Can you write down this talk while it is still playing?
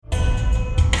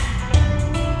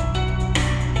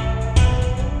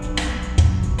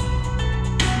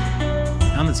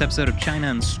this episode of China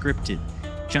Unscripted.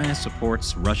 China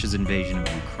supports Russia's invasion of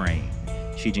Ukraine.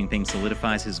 Xi Jinping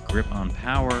solidifies his grip on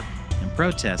power, and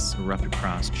protests erupt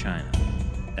across China.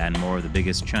 That and more of the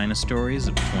biggest China stories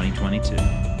of 2022.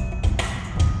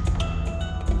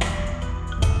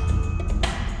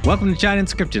 Welcome to China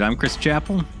Unscripted. I'm Chris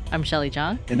Chappell. I'm Shelley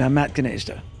John. And I'm Matt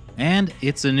Gnezda. And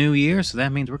it's a new year, so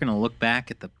that means we're going to look back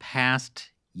at the past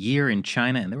year in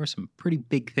China, and there were some pretty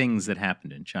big things that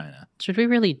happened in China. Should we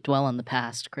really dwell on the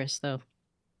past, Chris, though?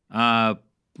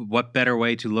 What better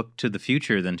way to look to the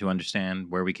future than to understand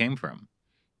where we came from?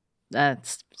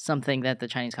 That's something that the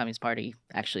Chinese Communist Party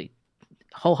actually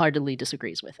wholeheartedly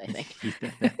disagrees with, I think.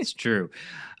 Yeah, that's true.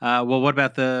 Well, what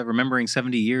about the remembering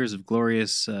 70 years of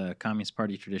glorious Communist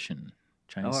Party tradition?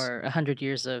 Chinese? Or 100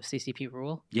 years of CCP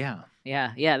rule? Yeah.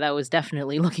 Yeah, that was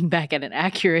definitely looking back at an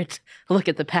accurate look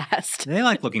at the past. They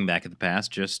like looking back at the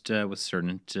past, just with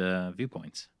certain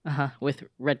viewpoints. With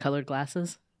red-colored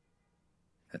glasses.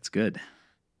 That's good.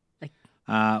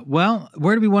 Well,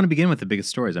 where do we want to begin with the biggest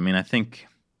stories? I mean, I think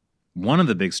one of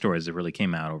the big stories that really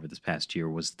came out over this past year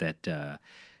was that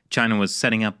China was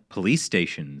setting up police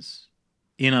stations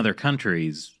in other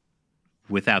countries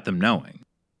without them knowing.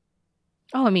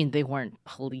 Oh, I mean, they weren't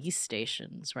police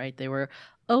stations, right? They were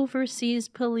overseas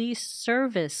police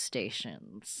service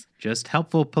stations. Just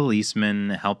helpful policemen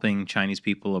helping Chinese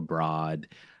people abroad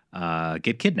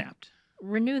get kidnapped.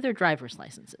 Renew their driver's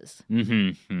licenses.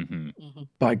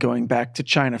 By going back to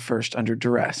China first under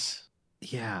duress.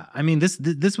 Yeah, I mean,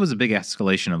 this was a big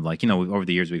escalation of over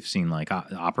the years we've seen like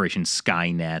Operation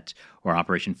Skynet or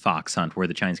Operation Fox Hunt, where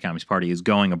the Chinese Communist Party is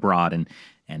going abroad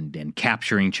and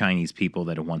capturing Chinese people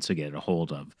that it wants to get a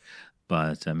hold of.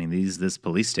 But I mean, this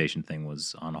police station thing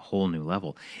was on a whole new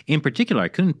level. In particular, I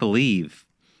couldn't believe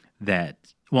that.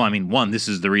 Well, I mean, one, this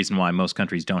is the reason why most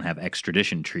countries don't have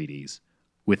extradition treaties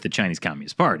with the Chinese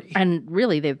Communist Party. And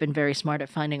really, they've been very smart at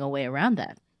finding a way around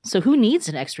that. So who needs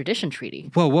an extradition treaty?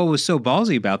 Well, what was so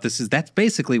ballsy about this is that's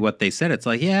basically what they said. It's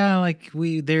like, yeah, like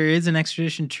there is an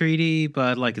extradition treaty,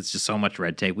 but like it's just so much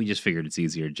red tape. We just figured it's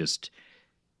easier to just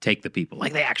take the people.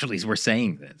 Like they actually were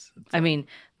saying this. I mean,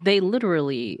 they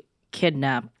literally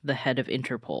kidnapped the head of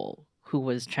Interpol, who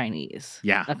was Chinese,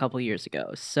 a couple years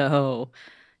ago. So,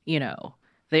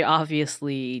 they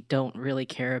obviously don't really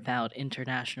care about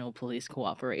international police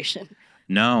cooperation.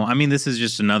 No, I mean, this is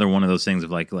just another one of those things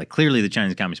of like clearly the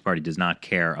Chinese Communist Party does not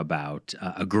care about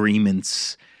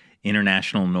agreements,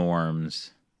 international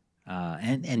norms,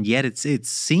 and yet it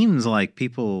seems like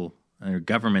people or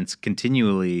governments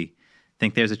continually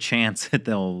think there's a chance that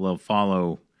they'll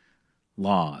follow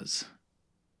laws.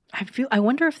 I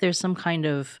wonder if there's some kind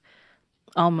of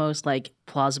almost like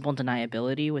plausible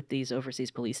deniability with these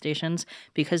overseas police stations,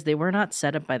 because they were not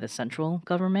set up by the central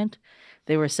government.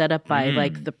 They were set up by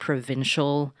like the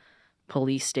provincial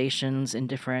police stations in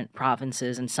different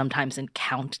provinces and sometimes in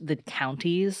the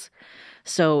counties.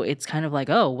 So it's kind of like,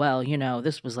 oh, well,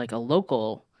 this was like a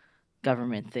local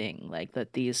government thing, like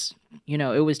that these,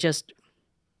 it was just,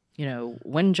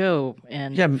 Wenzhou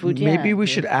and Fujian. Maybe we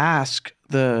should ask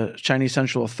the Chinese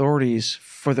central authorities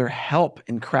for their help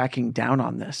in cracking down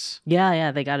on this.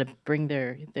 Yeah, they got to bring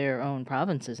their own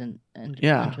provinces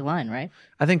into line, right?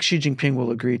 I think Xi Jinping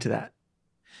will agree to that.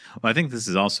 Well, I think this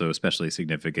is also especially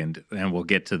significant, and we'll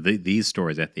get to these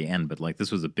stories at the end, but like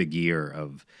this was a big year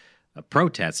of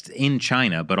protests in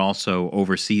China, but also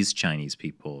overseas Chinese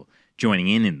people joining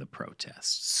in the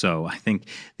protests. So I think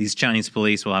these Chinese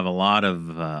police will have a lot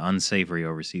of unsavory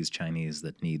overseas Chinese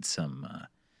that need some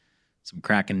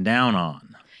cracking down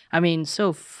on. I mean,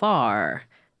 so far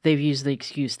they've used the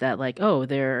excuse that like, oh,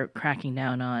 they're cracking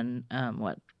down on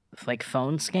like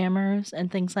phone scammers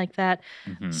and things like that.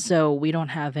 So we don't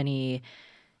have any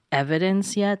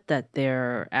evidence yet that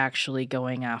they're actually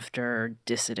going after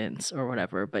dissidents or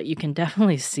whatever, but you can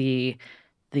definitely see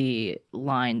the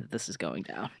line that this is going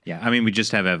down. Yeah, I mean, we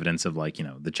just have evidence of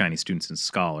the Chinese Students and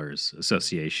Scholars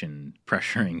Association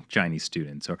pressuring Chinese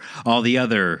students, or all the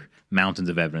other mountains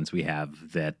of evidence we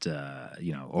have that,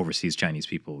 overseas Chinese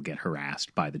people get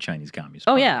harassed by the Chinese Communist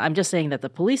Party. Oh, yeah, I'm just saying that the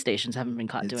police stations haven't been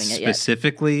caught doing it yet.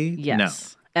 Specifically?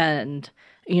 Yes. No. And,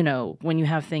 when you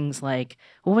have things like,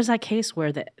 what was that case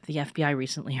where the FBI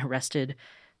recently arrested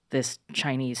this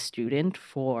Chinese student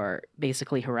for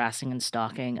basically harassing and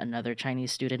stalking another Chinese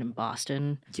student in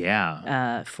Boston.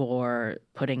 Yeah. For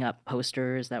putting up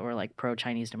posters that were like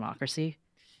pro-Chinese democracy.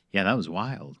 Yeah, that was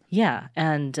wild. Yeah,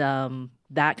 and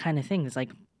that kind of thing is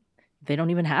like they don't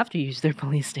even have to use their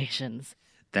police stations.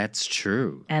 That's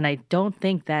true. And I don't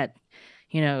think that,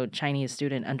 Chinese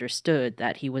student understood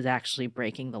that he was actually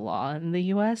breaking the law in the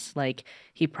U.S. Like,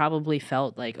 he probably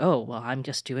felt like, oh, well, I'm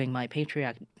just doing my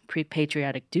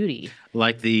patriotic duty.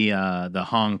 Like the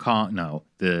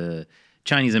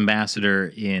Chinese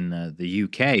ambassador in the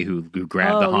UK who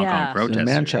grabbed the Hong Kong In protesters.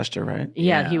 Manchester, right?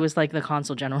 Yeah, Yeah. he was like the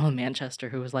consul general in Manchester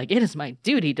who was like, "It is my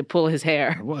duty to pull his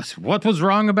hair." What was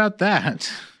wrong about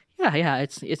that? Yeah,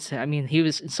 it's. I mean, he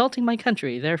was insulting my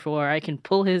country, therefore I can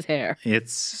pull his hair.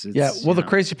 It's Yeah. Well, the you know,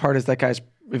 crazy part is that guy's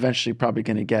eventually probably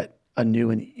going to get a new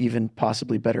and even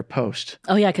possibly better post.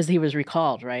 Oh yeah, because he was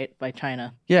recalled, right, by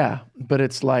China. Yeah, but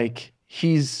it's like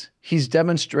he's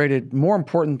demonstrated, more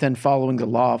important than following the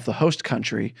law of the host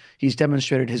country, he's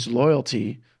demonstrated his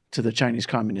loyalty to the Chinese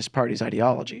Communist Party's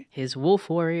ideology. His Wolf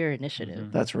Warrior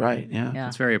Initiative. That's right. Yeah. Yeah.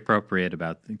 It's very appropriate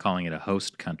about calling it a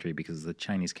host country because the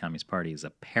Chinese Communist Party is a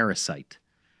parasite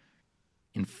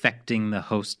infecting the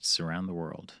hosts around the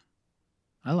world.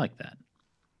 I like that.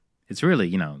 It's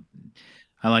really,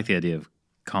 I like the idea of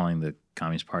calling the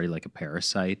Communist Party like a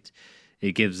parasite.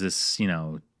 It gives this,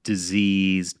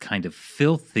 diseased, kind of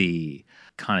filthy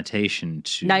connotation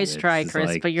to Nice it. try, It's Chris,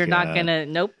 like, but you're not gonna.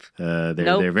 Nope. They're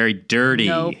Nope. very dirty.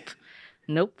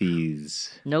 Nope.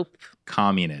 These Nope.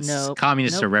 communists. Nope.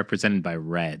 Communists Nope. are represented by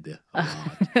red a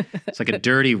lot. It's like a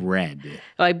dirty red.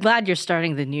 Well, I'm glad you're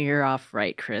starting the new year off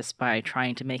right, Chris, by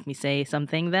trying to make me say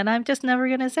something that I'm just never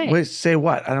gonna say. Wait, say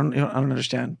what? I don't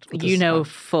understand. what this You is know about.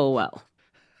 full well.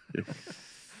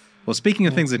 Well, speaking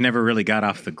of things that never really got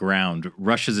off the ground,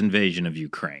 Russia's invasion of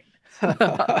Ukraine.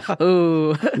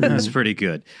 Ooh. That's pretty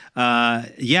good.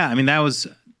 Yeah, I mean that was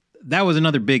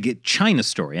another big China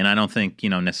story, and I don't think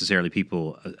necessarily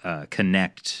people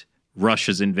connect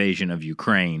Russia's invasion of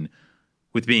Ukraine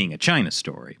with being a China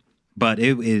story, but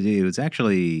it was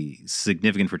actually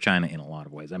significant for China in a lot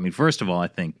of ways. I mean, first of all, I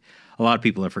think a lot of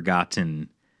people have forgotten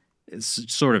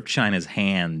sort of China's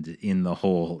hand in the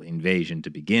whole invasion to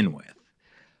begin with.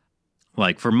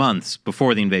 Like for months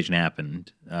before the invasion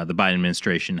happened, the Biden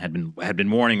administration had been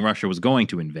warning Russia was going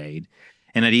to invade,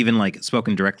 and had even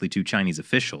spoken directly to Chinese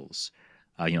officials,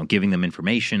 giving them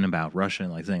information about Russia,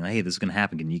 and saying, "Hey, this is going to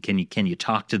happen. Can you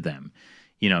talk to them?"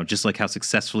 Just like how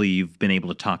successfully you've been able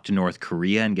to talk to North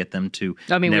Korea and get them to.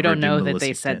 I mean, we never don't know do that they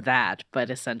ballistic said that, but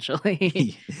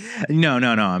essentially. No.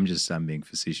 I'm being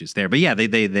facetious there. But yeah,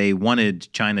 they wanted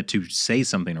China to say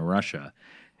something to Russia.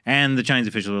 And the Chinese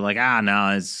officials were like, no,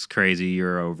 it's crazy.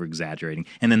 You're over exaggerating.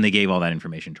 And then they gave all that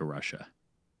information to Russia.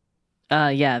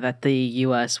 Yeah, that the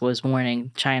U.S. was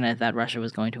warning China that Russia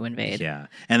was going to invade. Yeah.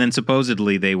 And then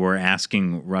supposedly they were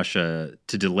asking Russia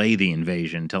to delay the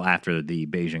invasion until after the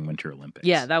Beijing Winter Olympics.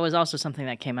 Yeah, that was also something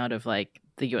that came out of the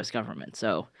U.S. government.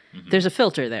 So there's a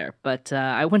filter there, but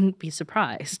I wouldn't be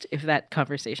surprised if that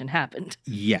conversation happened.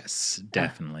 Yes,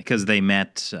 definitely. Because they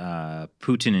met,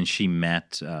 Putin and Xi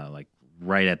met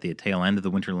right at the tail end of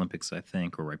the Winter Olympics, I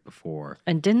think, or right before.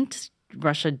 And didn't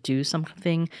Russia do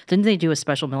something? Didn't they do a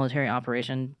special military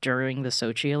operation during the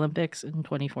Sochi Olympics in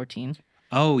 2014?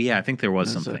 Oh, yeah, I think there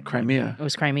was That's, something. Crimea. It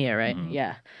was Crimea, right?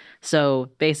 Yeah. So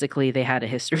basically, they had a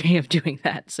history of doing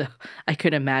that. So I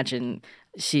could imagine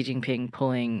Xi Jinping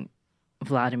pulling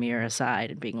Vladimir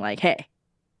aside and being like, "Hey,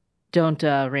 don't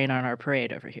rain on our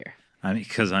parade over here."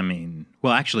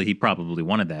 Well, actually, he probably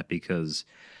wanted that because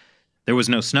there was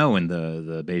no snow in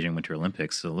the Beijing Winter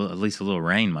Olympics. So at least a little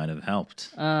rain might have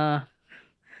helped.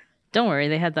 Don't worry,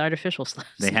 they had the artificial snow.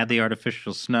 They had the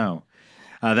artificial snow.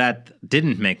 That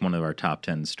didn't make one of our top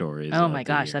 10 stories. Oh of my the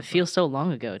gosh, year, that but- feels so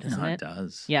long ago, doesn't No, it? it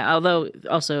does. Yeah, although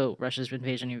also Russia's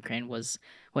invasion of Ukraine was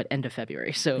end of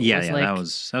February, so it Yeah,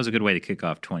 was that was a good way to kick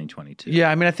off 2022. Yeah,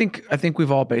 I mean, I think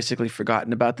we've all basically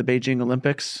forgotten about the Beijing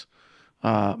Olympics,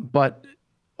 but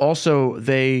also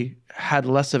they had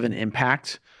less of an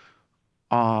impact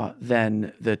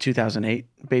than the 2008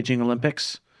 Beijing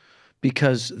Olympics,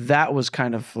 because that was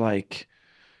kind of like,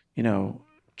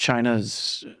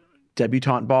 China's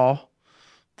debutante ball.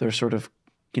 They're sort of,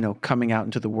 coming out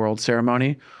into the world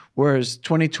ceremony. Whereas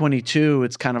 2022,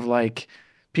 it's kind of like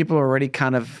people are already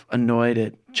kind of annoyed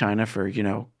at China for,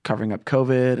 covering up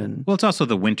COVID. And Well, it's also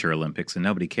the Winter Olympics, and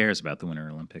nobody cares about the Winter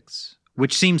Olympics,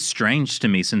 which seems strange to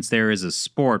me since there is a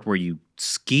sport where you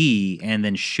ski and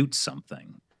then shoot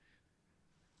something.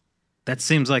 That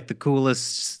seems like the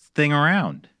coolest thing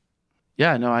around.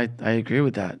 yeah, no, I agree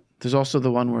with that. There's also the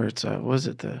one where it's, what is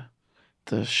it?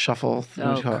 The shuffle.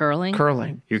 What do you call it? curling?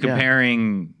 Curling. You're Yeah.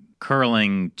 comparing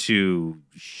curling to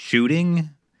shooting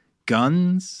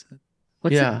guns.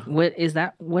 What's Yeah. what is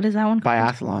that one called?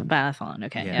 Biathlon. Biathlon,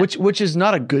 okay. Yeah. Yeah. Which is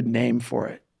not a good name for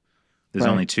it. There's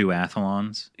Right. only 2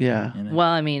 athlons Yeah. in it. Well,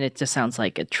 I mean, it just sounds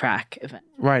like a track event.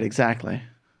 Right, exactly.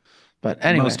 But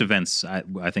anyway, Most events, I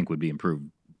think, would be improved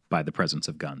by the presence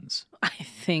of guns. I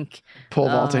think pole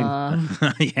vaulting.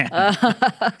 Yeah.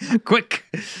 Quick.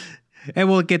 And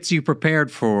well, it gets you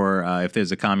prepared for if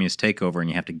there's a communist takeover and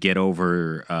you have to get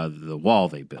over the wall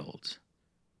they build.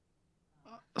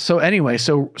 So anyway,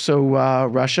 so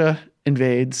Russia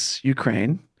invades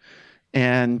Ukraine,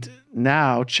 and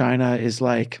now China is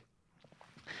like,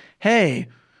 hey,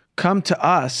 come to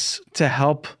us to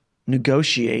help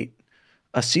negotiate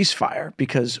a ceasefire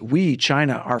because we,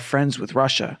 China, are friends with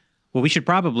Russia. Well, we should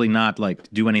probably not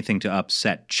do anything to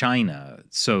upset China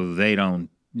so they don't,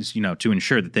 to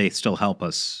ensure that they still help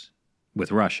us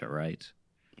with Russia, right?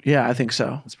 Yeah, I think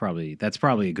so. That's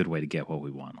probably a good way to get what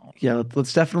we want. Yeah,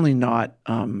 let's definitely not,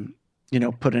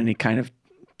 put any kind of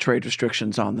trade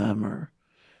restrictions on them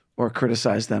or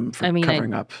criticize them for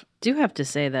covering up. I do have to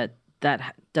say that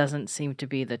doesn't seem to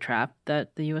be the trap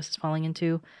that the U.S. is falling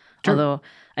into. Sure. Although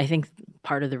I think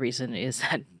part of the reason is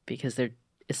that because they're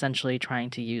essentially trying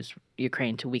to use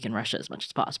Ukraine to weaken Russia as much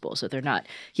as possible, so they're not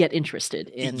yet interested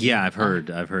in. Yeah, I've heard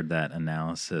that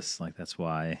analysis. That's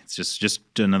why it's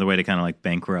just another way to kind of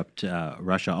bankrupt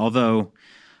Russia. Although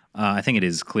I think it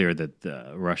is clear that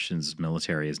the Russians'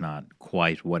 military is not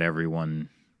quite what everyone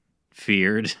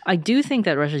feared. I do think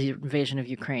that Russia's invasion of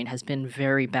Ukraine has been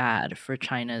very bad for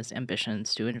China's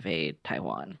ambitions to invade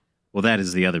Taiwan. Well, that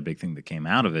is the other big thing that came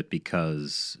out of it,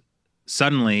 because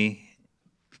suddenly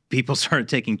people started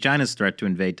taking China's threat to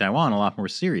invade Taiwan a lot more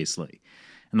seriously.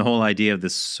 And the whole idea of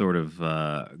this sort of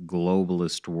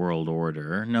globalist world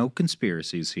order, no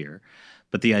conspiracies here,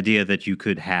 but the idea that you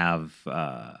could have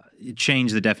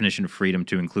change the definition of freedom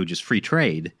to include just free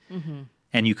trade,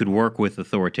 and you could work with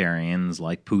authoritarians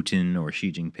like Putin or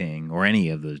Xi Jinping or any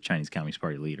of the Chinese Communist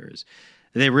Party leaders.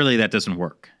 That doesn't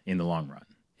work in the long run.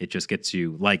 It just gets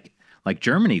you, like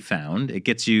Germany found, it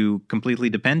gets you completely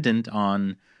dependent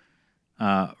on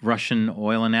Russian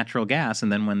oil and natural gas.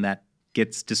 And then when that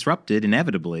gets disrupted,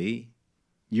 inevitably,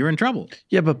 you're in trouble.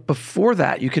 Yeah, but before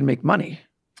that, you can make money.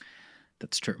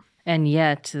 That's true. And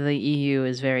yet the EU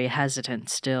is very hesitant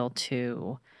still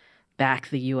to back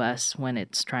the U.S. when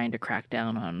it's trying to crack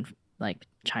down on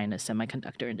China's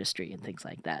semiconductor industry and things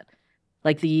like that.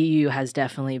 The EU has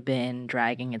definitely been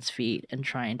dragging its feet and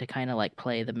trying to kind of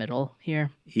play the middle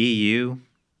here. EU,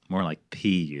 more like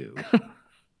PU.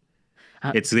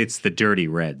 It's the dirty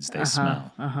reds they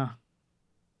smell.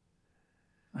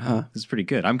 This is pretty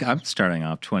good. I'm starting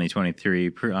off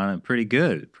 2023 on a pretty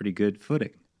good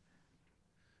footing.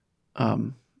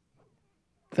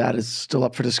 That is still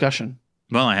up for discussion.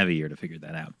 Well, I have a year to figure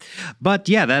that out. But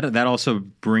yeah, that also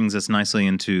brings us nicely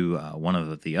into one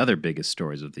of the other biggest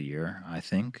stories of the year, I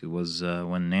think. It was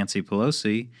when Nancy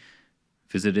Pelosi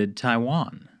visited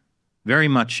Taiwan. Very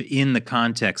much in the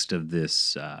context of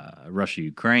this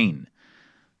Russia-Ukraine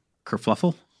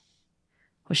kerfluffle.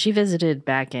 Well, she visited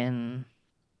back in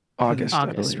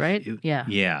August, right? Yeah.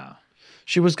 Yeah.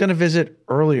 She was going to visit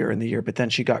earlier in the year, but then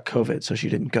she got COVID, so she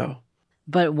didn't go.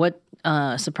 But what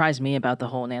surprised me about the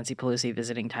whole Nancy Pelosi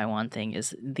visiting Taiwan thing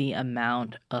is the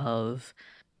amount of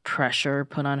pressure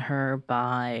put on her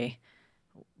by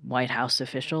White House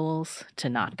officials to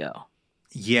not go.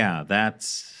 Yeah, that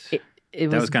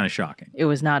was kind of shocking. It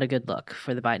was not a good look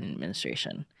for the Biden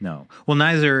administration. No. Well,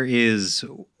 neither is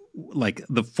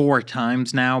the 4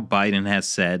 times now Biden has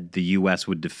said the U.S.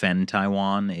 would defend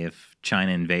Taiwan if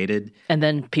China invaded. And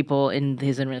then people in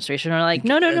his administration are like,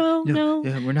 no.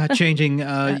 Yeah, we're not changing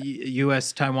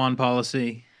U.S. Taiwan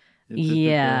policy.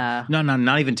 Yeah. No,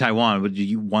 not even Taiwan, but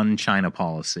one China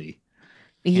policy.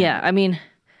 Yeah, I mean,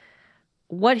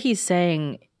 what he's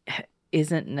saying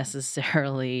isn't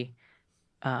necessarily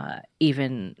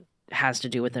even has to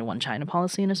do with the one China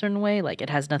policy in a certain way. It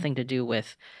has nothing to do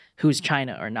with who's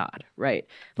China or not, right?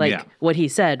 What he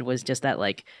said was just that,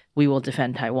 we will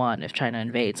defend Taiwan if China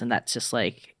invades, and that's just,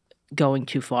 going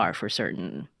too far for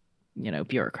certain,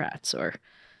 bureaucrats or...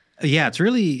 Yeah, it's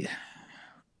really...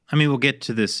 I mean, we'll get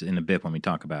to this in a bit when we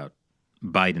talk about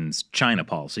Biden's China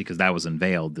policy, because that was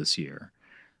unveiled this year.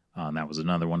 That was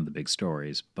another one of the big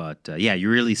stories. But, yeah, you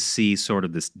really see sort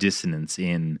of this dissonance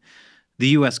in the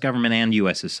U.S. government and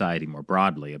U.S. society more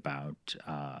broadly about,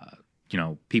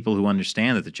 people who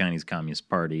understand that the Chinese Communist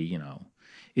Party,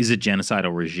 is a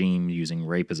genocidal regime using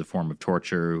rape as a form of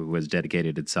torture, who has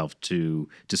dedicated itself to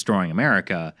destroying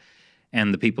America,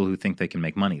 and the people who think they can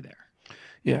make money there.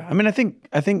 Yeah, I mean, I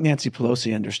think Nancy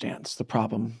Pelosi understands the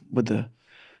problem with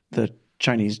the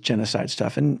Chinese genocide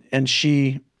stuff, and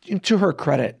she, to her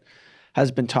credit,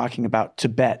 has been talking about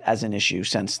Tibet as an issue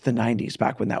since the 90s,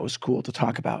 back when that was cool to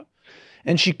talk about.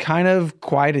 And she kind of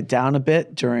quieted down a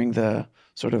bit during the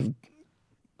sort of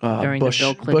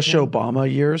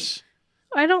Bush-Obama years.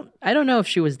 I don't know if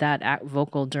she was that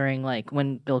vocal during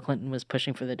when Bill Clinton was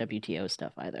pushing for the WTO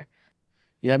stuff either.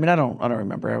 Yeah, I mean, I don't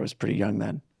remember. I was pretty young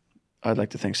then. I'd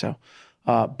like to think so.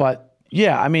 But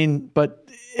yeah, I mean, but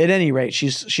at any rate,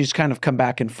 she's kind of come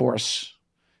back in force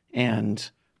and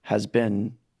has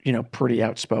been, pretty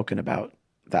outspoken about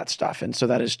that stuff. And so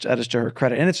that is to her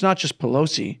credit. And it's not just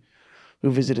Pelosi who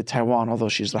visited Taiwan, although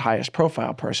she's the highest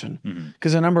profile person,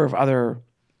 because a number of other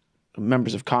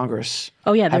members of Congress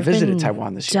have visited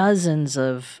Taiwan this year. Dozens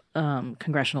of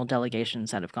congressional delegations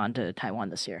that have gone to Taiwan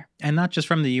this year. And not just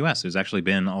from the U.S. There's actually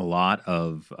been a lot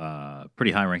of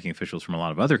pretty high-ranking officials from a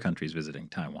lot of other countries visiting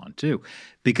Taiwan, too.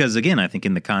 Because, again, I think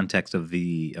in the context of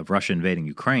Russia invading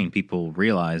Ukraine, people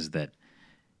realize that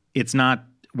it's not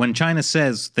 – when China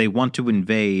says they want to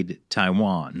invade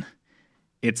Taiwan,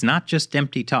 it's not just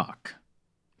empty talk.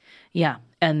 Yeah,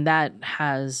 and that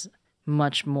has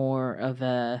much more of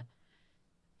the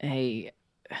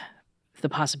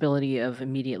possibility of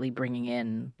immediately bringing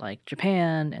in like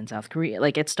Japan and South Korea.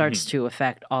 Like it starts to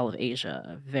affect all of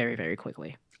Asia very, very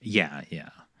quickly. Yeah.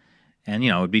 And,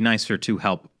 it'd be nicer to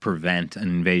help prevent an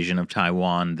invasion of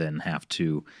Taiwan than have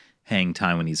to hang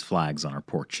Taiwanese flags on our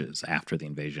porches after the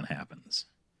invasion happens.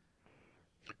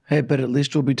 Hey, but at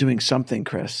least we'll be doing something,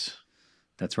 Chris.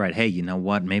 That's right. Hey, you know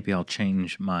what? Maybe I'll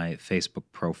change my Facebook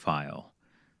profile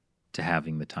to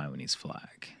having the Taiwanese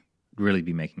flag. Really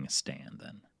be making a stand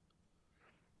then.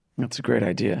 That's a great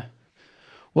idea.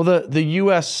 Well, the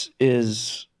U.S.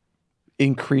 is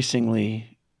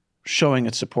increasingly showing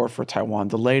its support for Taiwan.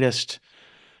 The latest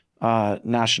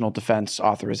National Defense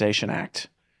Authorization Act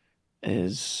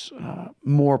is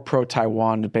more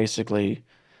pro-Taiwan, basically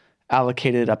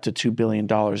allocated up to $2 billion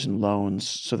in loans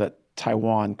so that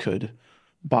Taiwan could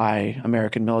buy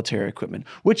American military equipment,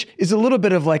 which is a little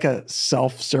bit of like a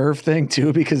self-serve thing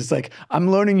too, because it's like, I'm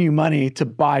loaning you money to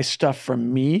buy stuff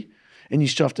from me and you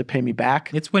still have to pay me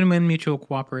back. It's win-win mutual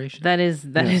cooperation. That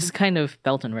is kind of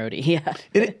belt and roadie. Yeah.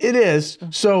 It is.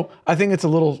 So I think it's a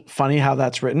little funny how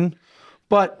that's written,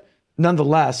 but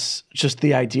nonetheless, just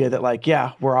the idea that like,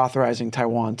 yeah, we're authorizing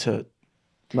Taiwan to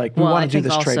like, we want to do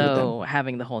this trade with them. Also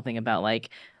having the whole thing about like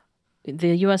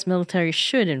the U.S. military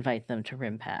should invite them to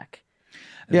RIMPAC.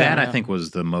 That, I think,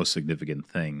 was the most significant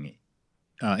thing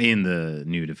in the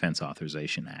new Defense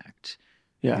Authorization Act.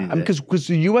 Yeah, because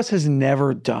the U.S. has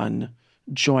never done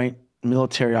joint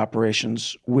military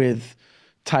operations with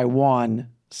Taiwan,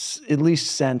 at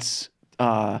least since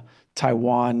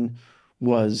Taiwan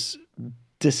was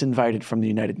disinvited from the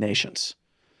United Nations,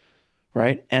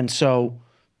 right? And so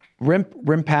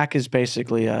RIMPAC is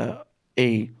basically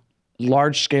a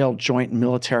large-scale joint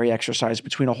military exercise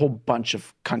between a whole bunch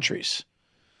of countries.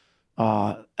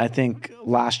 I think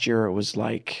last year it was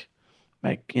like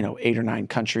 8 or 9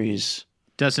 countries.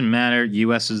 Doesn't matter.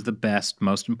 U.S. is the best,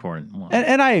 most important one.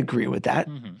 And I agree with that.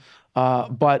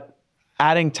 But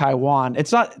adding Taiwan,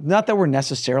 it's not that we're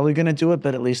necessarily going to do it,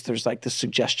 but at least there's like the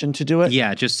suggestion to do it.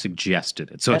 Yeah, it just suggested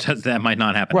it. So that might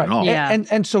not happen at all. Yeah.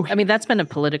 And so, I mean, that's been a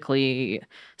politically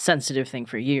sensitive thing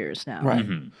for years now. Right.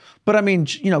 But I mean,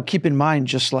 keep in mind,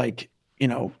 just like,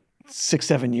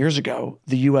 6-7 years ago,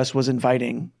 the U.S. was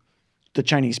inviting the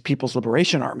Chinese People's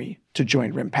Liberation Army to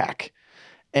join RIMPAC.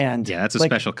 And yeah, that's a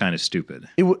special kind of stupid.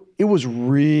 It was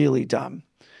really dumb.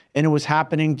 And it was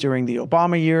happening during the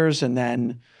Obama years. And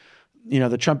then,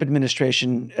 the Trump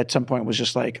administration at some point was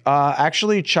just like,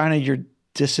 actually, China, you're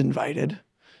disinvited.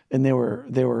 And they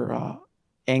were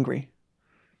angry.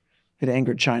 It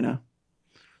angered China.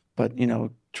 But,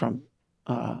 Trump,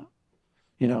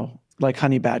 like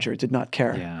Honey Badger, did not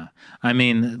care. Yeah. I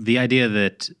mean, the idea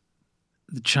that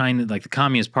China, like the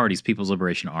Communist Party's People's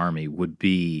Liberation Army, would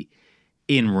be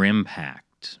in RIMPAC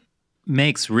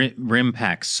makes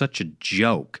RIMPAC such a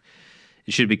joke.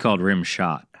 It should be called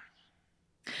RimShot.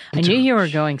 I knew you were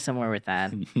going somewhere with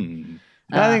that.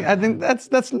 I think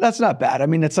that's not bad. I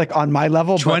mean, it's like on my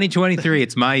level. 2023,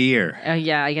 it's my year.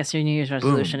 Yeah, I guess your New Year's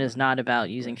resolution is not about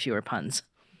using fewer puns.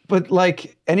 But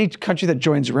like any country that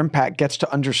joins RIMPAC gets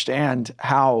to understand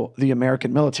how the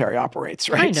American military operates,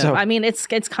 right? Kind of. So, I mean, it's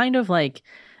kind of like,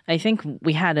 I think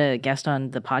we had a guest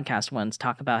on the podcast once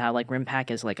talk about how like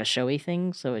RIMPAC is like a showy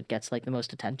thing, so it gets like the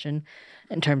most attention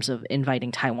in terms of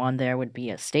inviting Taiwan there would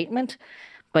be a statement.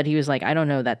 But he was like, I don't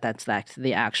know that's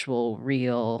the actual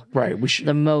real, right?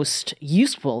 The most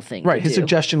useful thing. Right. His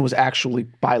suggestion was actually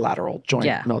bilateral joint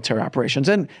military operations,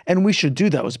 and we should do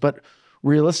those. But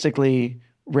realistically,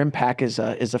 RIMPAC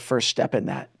is a first step in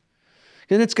that,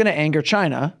 and it's going to anger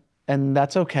China, and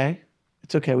that's okay.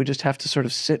 It's okay. We just have to sort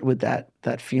of sit with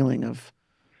that feeling of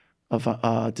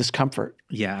discomfort.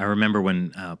 Yeah, I remember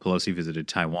when Pelosi visited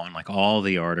Taiwan, like all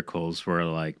the articles were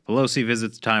like, Pelosi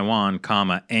visits Taiwan,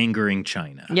 angering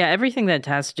China. Yeah, everything that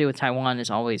has to do with Taiwan is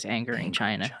always angering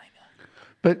China.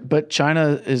 But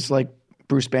China is like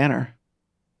Bruce Banner.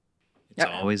 It's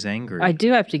always angry. I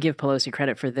do have to give Pelosi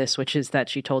credit for this, which is that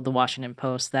she told the Washington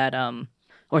Post that,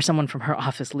 or someone from her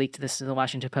office leaked this to the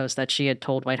Washington Post, that she had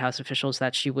told White House officials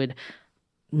that she would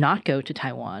not go to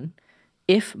Taiwan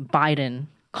if Biden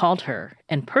called her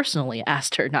and personally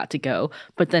asked her not to go,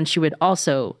 but then she would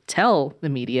also tell the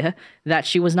media that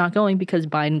she was not going because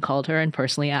Biden called her and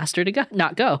personally asked her to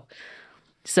not go.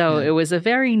 So it was a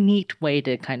very neat way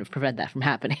to kind of prevent that from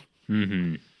happening.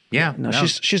 Mm-hmm. Yeah. No,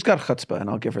 she's got chutzpah, and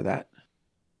I'll give her that.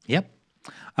 Yep.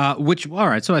 All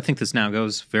right. So I think this now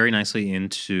goes very nicely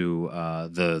into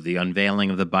the unveiling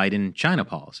of the Biden-China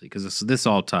policy, because this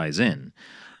all ties in.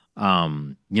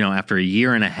 After a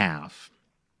year and a half,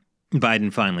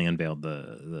 Biden finally unveiled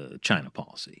the China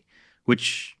policy,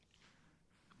 which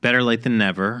better late than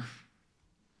never,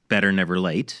 better never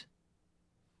late.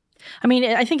 I mean,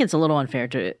 I think it's a little unfair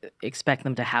to expect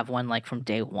them to have one like from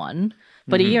day one,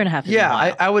 but a year and a half is a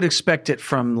while. I would expect it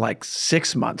from like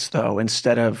 6 months though,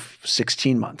 instead of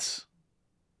 16 months.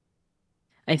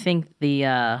 I think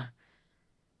it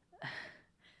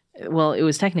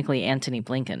was technically Antony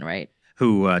Blinken, right?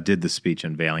 Who did the speech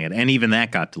unveiling it. And even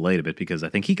that got delayed a bit because I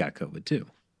think he got COVID too.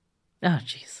 Oh,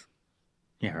 jeez.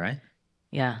 Yeah, right?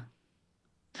 Yeah.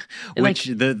 Which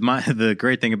the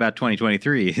great thing about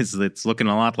 2023 is it's looking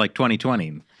a lot like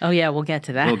 2020. Oh, yeah, we'll get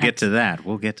to that. We'll get to that.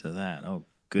 Oh,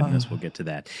 goodness, we'll get to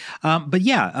that.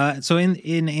 So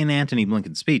in Antony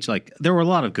Blinken's speech, like there were a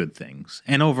lot of good things.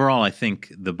 And overall, I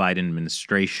think the Biden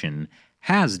administration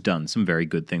has done some very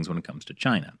good things when it comes to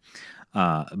China.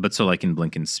 But so like in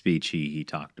Blinken's speech, he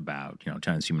talked about,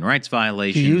 China's human rights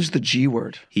violations. He used the G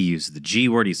word. He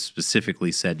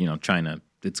specifically said, China,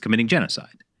 it's committing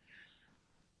genocide.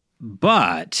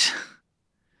 But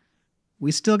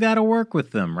we still got to work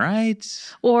with them, right?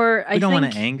 Or we don't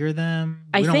want to anger them.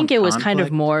 I think it was kind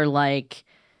of more like,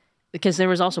 because there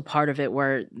was also part of it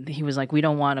where he was like, we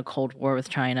don't want a Cold War with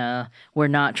China. We're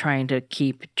not trying to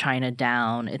keep China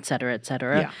down, et cetera, et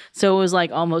cetera. Yeah. So it was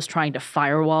like almost trying to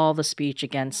firewall the speech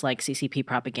against like CCP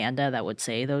propaganda that would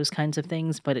say those kinds of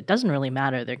things. But it doesn't really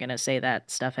matter. They're going to say that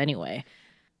stuff anyway.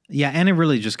 Yeah, and it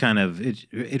really just kind of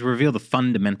it revealed the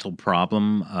fundamental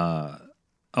problem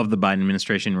of the Biden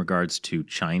administration in regards to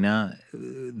China,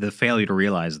 the failure to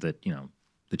realize that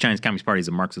the Chinese Communist Party is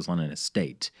a Marxist-Leninist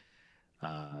state.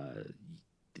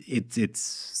 It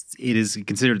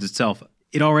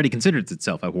already considers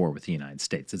itself at war with the United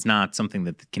States. It's not something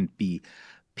that we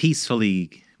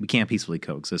can't peacefully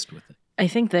coexist with it. I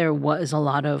think there was a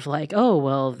lot of like, oh,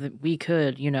 well, we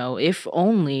could, if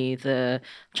only the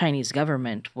Chinese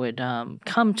government would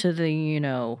come to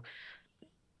the,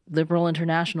 liberal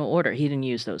international order. He didn't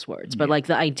use those words, but like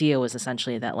the idea was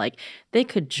essentially that like they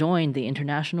could join the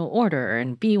international order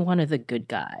and be one of the good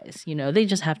guys. They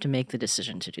just have to make the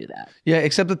decision to do that. Yeah,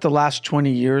 except that the last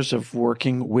 20 years of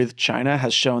working with China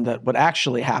has shown that what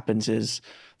actually happens is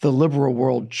the liberal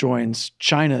world joins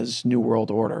China's New World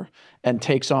Order and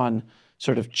takes on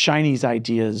sort of Chinese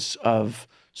ideas of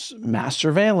mass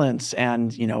surveillance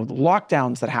and, the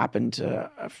lockdowns that happened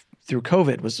through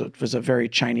COVID was a very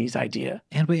Chinese idea.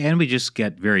 And we just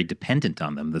get very dependent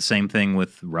on them. The same thing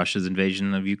with Russia's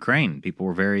invasion of Ukraine.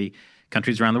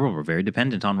 Countries around the world were very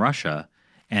dependent on Russia.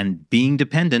 And being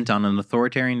dependent on an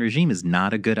authoritarian regime is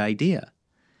not a good idea.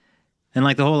 And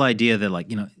like the whole idea that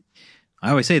I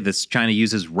always say this, China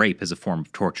uses rape as a form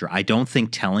of torture. I don't think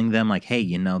telling them like,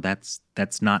 hey,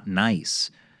 that's not nice.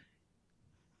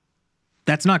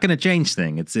 That's not going to change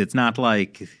things. It's not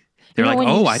like they're like,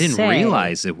 oh, I didn't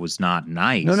realize it was not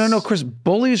nice. No, Chris.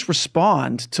 Bullies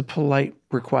respond to polite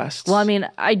requests. Well, I mean,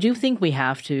 I do think we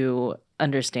have to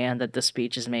understand that the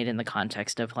speech is made in the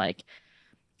context of like,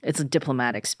 it's a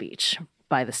diplomatic speech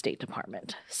by the State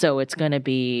Department. So it's going to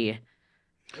be...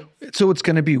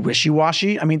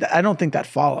 wishy-washy? I mean, I don't think that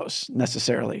follows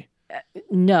necessarily.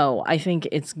 No, I think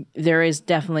there is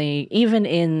definitely,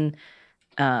 even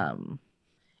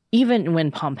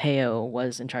when Pompeo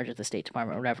was in charge of the State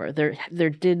Department or whatever, there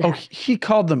did... Oh, he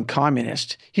called them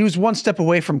communist. He was one step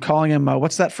away from calling him,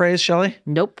 what's that phrase, Shelley?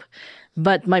 Nope.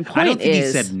 But my point is... I don't think he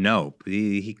said nope.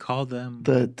 He called them...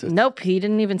 Nope, he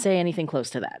didn't even say anything close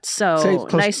to that. So,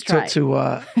 nice try.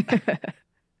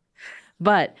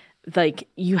 But... like,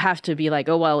 you have to be like,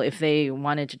 oh, well, if they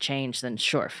wanted to change, then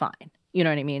sure, fine. You know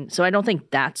what I mean? So I don't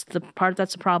think that's the part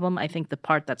that's the problem. I think the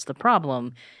part that's the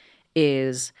problem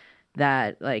is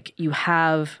that, like, you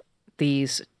have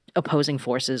these opposing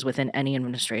forces within any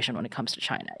administration when it comes to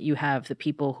China. You have the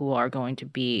people who are going to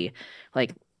be,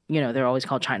 like, they're always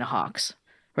called China hawks,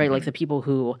 right? Mm-hmm. Like, the people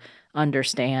who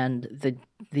understand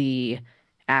the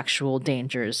actual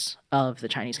dangers of the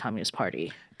Chinese Communist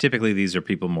Party. Typically, these are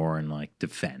people more in like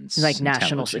defense, like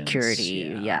national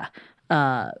security. Yeah.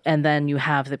 And then you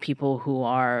have the people who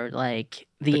are like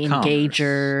the The commerce.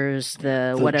 engagers,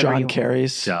 the The whatever. John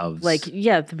Kerry's. Doves. Like,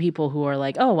 yeah, the people who are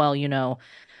like, oh, well,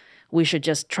 we should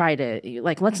just try to,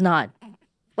 like, let's not,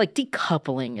 like,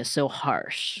 decoupling is so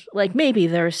harsh. Like, maybe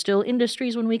there are still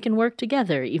industries when we can work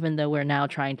together, even though we're now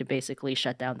trying to basically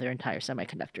shut down their entire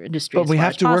semiconductor industry. But as we far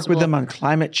have as to work with possible. them on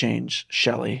climate change,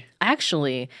 Shelley.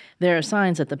 Actually, there are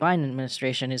signs that the Biden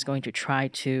administration is going to try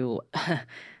to.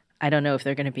 I don't know if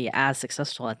they're going to be as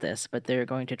successful at this, but they're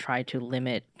going to try to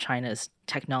limit China's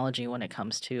technology when it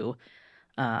comes to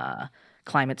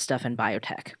climate stuff and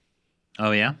biotech.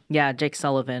 oh yeah, Yeah, Jake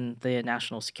Sullivan, the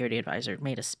national security advisor,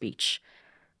 made a speech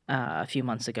a few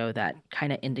months ago that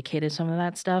kind of indicated some of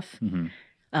that stuff. Mhm.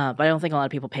 But I don't think a lot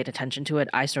of people paid attention to it.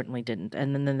 I certainly didn't.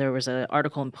 And then there was an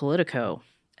article in Politico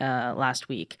last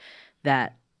week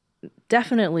that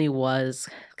definitely was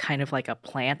kind of like a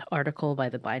plant article by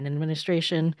the Biden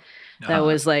administration that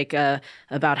was like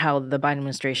about how the Biden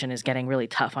administration is getting really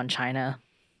tough on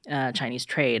Chinese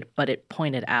trade. But it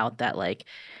pointed out that like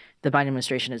the Biden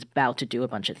administration is about to do a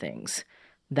bunch of things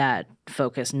that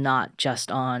focus not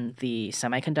just on the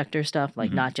semiconductor stuff,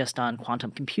 like not just on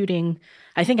quantum computing.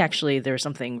 I think actually there was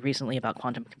something recently about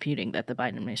quantum computing that the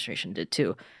Biden administration did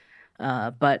too.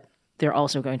 But they're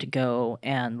also going to go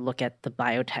and look at the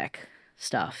biotech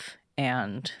stuff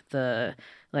and the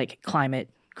like climate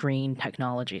green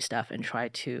technology stuff and try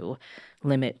to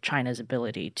limit China's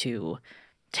ability to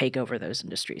take over those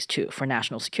industries too for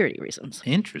national security reasons.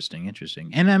 Interesting.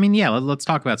 And I mean, yeah, let's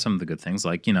talk about some of the good things.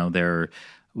 Like,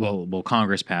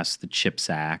 Congress passed the CHIPS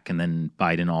Act, and then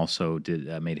Biden also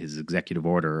made his executive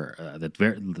order that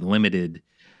limited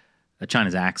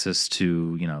China's access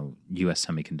to, U.S.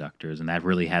 semiconductors, and that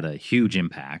really had a huge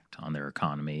impact on their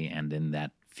economy and in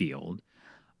that field.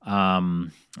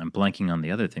 I'm blanking on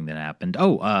the other thing that happened.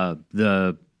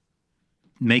 The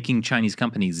making Chinese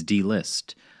companies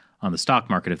delist on the stock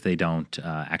market if they don't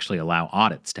actually allow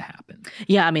audits to happen.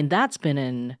 Yeah, I mean that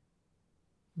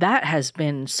has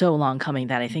been so long coming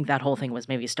that I think that whole thing was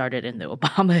maybe started in the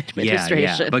Obama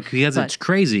administration. Yeah, but because it's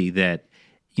crazy that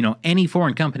any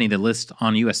foreign company that lists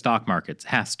on U.S. stock markets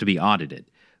has to be audited.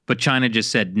 But China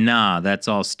just said, nah, that's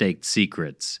all state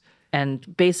secrets.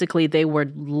 And basically they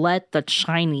would let the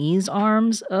Chinese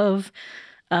arms of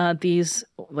these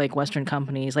like Western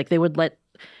companies, like they would let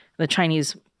the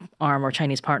Chinese arm or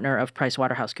Chinese partner of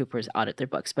PricewaterhouseCoopers audit their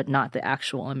books, but not the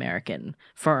actual American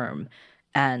firm.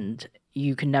 And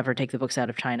you can never take the books out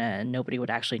of China and nobody would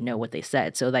actually know what they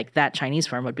said. So like that Chinese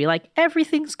firm would be like,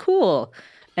 everything's cool.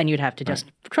 And you'd have to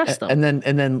just trust them. And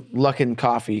then Luckin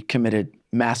Coffee committed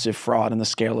massive fraud on the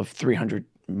scale of $300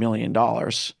 million.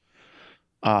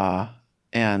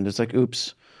 And it's like,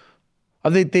 oops.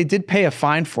 They did pay a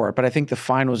fine for it, but I think the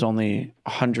fine was only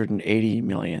 $180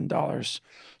 million.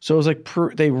 So it was like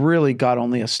they really got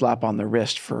only a slap on the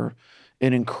wrist for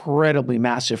an incredibly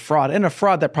massive fraud, and a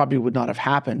fraud that probably would not have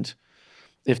happened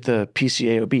if the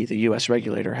PCAOB, the U.S.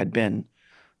 regulator, had been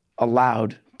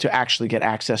allowed to actually get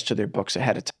access to their books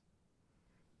ahead of time.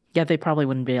 Yeah, they probably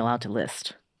wouldn't be allowed to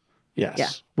list. Yes. Yeah.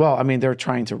 Well, I mean, they're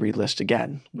trying to relist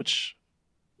again, which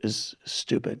is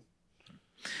stupid.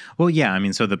 Well, yeah, I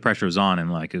mean, so the pressure was on,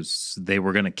 and they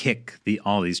were going to kick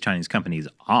all these Chinese companies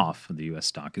off of the U.S.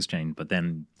 stock exchange, but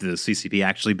then the CCP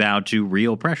actually bowed to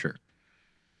real pressure.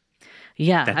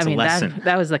 Yeah, That's I mean a lesson.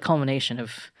 that was the culmination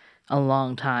of a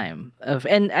long time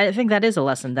and I think that is a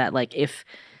lesson that like if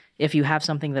you have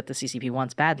something that the CCP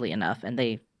wants badly enough, and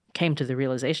they came to the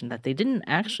realization that they didn't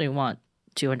actually want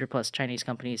 200 plus Chinese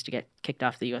companies to get kicked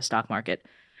off the U.S. stock market,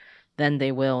 then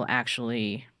they will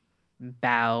actually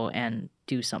bow and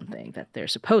do something that they're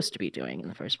supposed to be doing in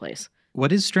the first place.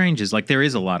 What is strange is there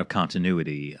is a lot of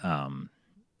continuity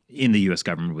in the U.S.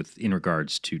 government in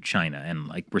regards to China, and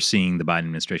we're seeing the Biden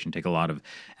administration take a lot of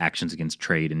actions against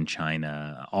trade in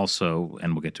China. Also,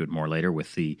 and we'll get to it more later,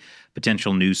 with the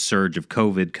potential new surge of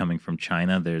COVID coming from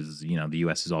China. There's the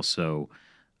U.S. is also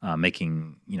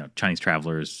making Chinese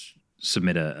travelers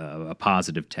submit a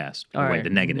positive test Or a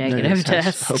negative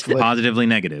test. Hopefully. positively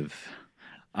negative.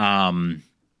 And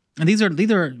these are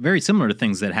very similar to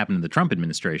things that happened in the Trump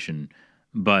administration,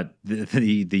 but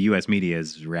the U.S. media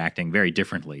is reacting very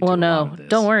differently. Well, to a lot no, of this.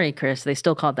 don't worry, Chris. They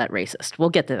still called that racist. We'll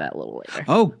get to that a little later.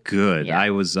 Oh, good. Yeah.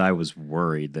 I was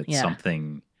worried that Yeah.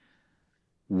 something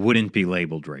wouldn't be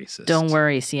labeled racist. Don't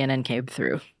worry, CNN came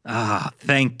through. Ah,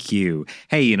 thank you.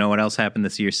 Hey, you know what else happened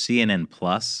this year? CNN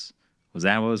Plus. Was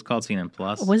that what it was called? CNN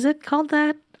Plus? Was it called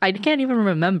that? I can't even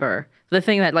remember. The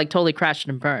thing that totally crashed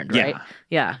and burned, right?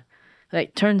 Yeah. Yeah.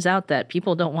 Turns out that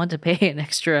people don't want to pay an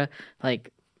extra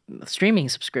streaming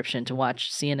subscription to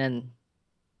watch CNN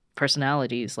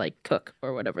personalities like Cook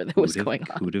or whatever that was going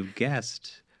on. Who'd have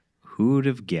guessed? Who'd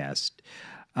have guessed?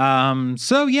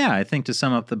 So yeah, I think to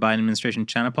sum up the Biden administration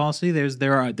China policy,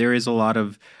 there is a lot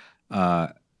of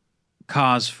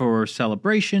cause for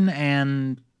celebration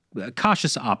and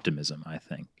cautious optimism, I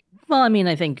think. Well, I mean,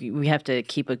 I think we have to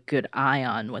keep a good eye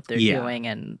on what they're doing,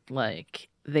 and like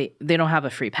they don't have a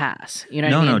free pass. You know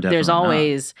what I mean? No, definitely There's not.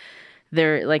 always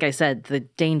there. Like I said, the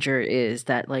danger is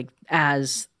that like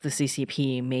as the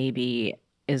CCP maybe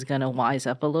is going to wise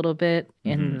up a little bit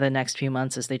in the next few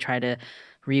months as they try to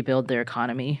rebuild their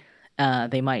economy,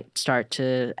 they might start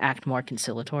to act more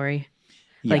conciliatory.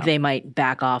 Like they might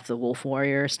back off the wolf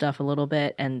warrior stuff a little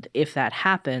bit, and if that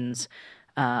happens,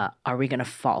 are we going to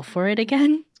fall for it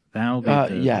again? That'll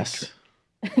be yes.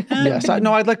 Yes.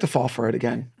 I'd like to fall for it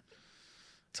again.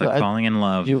 It's like falling in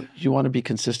love. You want to be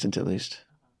consistent at least.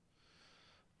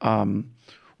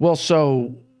 Well,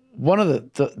 so one of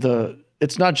the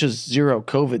it's not just zero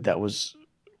COVID that was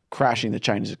crashing the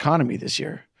Chinese economy this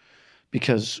year,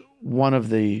 because one of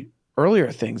the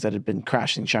earlier things that had been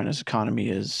crashing China's economy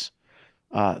is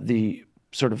the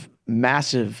sort of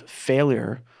massive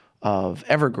failure of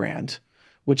Evergrande,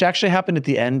 which actually happened at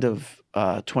the end of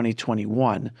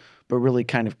 2021, but really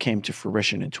kind of came to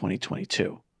fruition in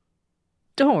 2022.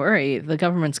 Don't worry, the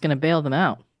government's going to bail them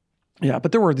out. Yeah,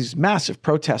 but there were these massive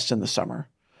protests in the summer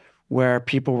where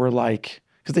people were like,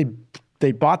 because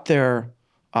they bought their,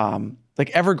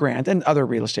 like Evergrande and other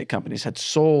real estate companies had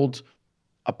sold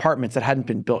apartments that hadn't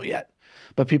been built yet,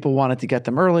 but people wanted to get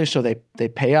them early, so they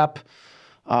pay up.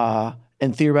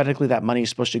 And theoretically, that money is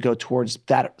supposed to go towards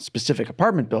that specific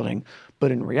apartment building.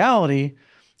 But in reality,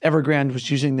 Evergrande was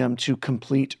using them to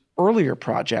complete earlier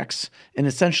projects and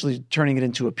essentially turning it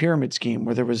into a pyramid scheme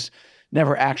where there was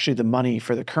never actually the money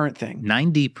for the current thing.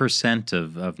 90%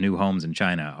 of new homes in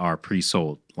China are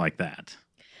pre-sold like that.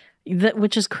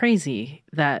 Which is crazy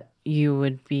that you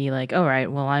would be like, all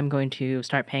right, well, I'm going to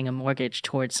start paying a mortgage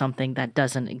towards something that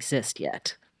doesn't exist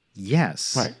yet.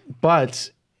 Yes. Right. But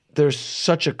there's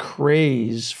such a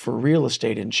craze for real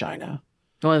estate in China.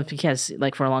 Well, because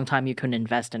like for a long time, you couldn't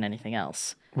invest in anything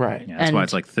else. Right. Yeah, that's why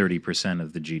it's like 30%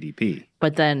 of the GDP.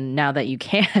 But then now that you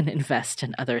can invest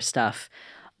in other stuff,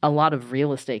 a lot of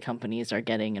real estate companies are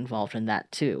getting involved in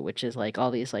that too, which is like all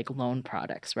these like loan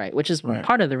products, right? Which is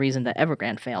part of the reason that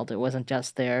Evergrande failed. It wasn't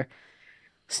just their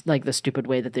like the stupid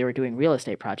way that they were doing real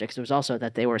estate projects. It was also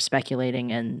that they were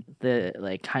speculating in the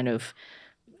like kind of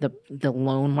the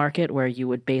loan market where you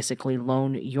would basically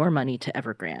loan your money to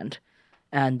Evergrande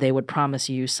and they would promise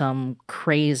you some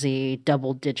crazy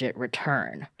double-digit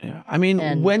return. Yeah. I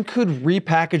mean, when could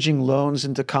repackaging loans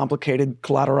into complicated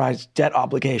collateralized debt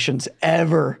obligations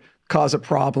ever cause a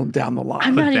problem down the line?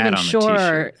 I'm not even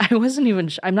sure.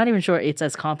 I'm not even sure it's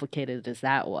as complicated as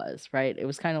that was, right? It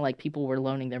was kind of like people were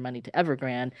loaning their money to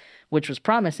Evergrande, which was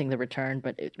promising the return,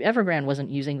 but Evergrande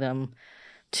wasn't using them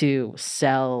to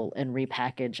sell and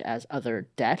repackage as other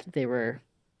debt. They were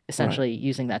essentially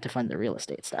using that to fund the real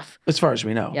estate stuff. As far as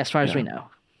we know. Yeah, as far as we know.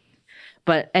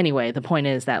 But anyway, the point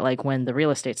is that like when the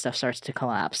real estate stuff starts to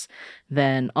collapse,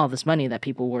 then all this money that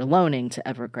people were loaning to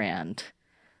Evergrande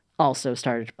also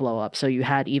started to blow up. So you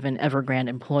had even Evergrande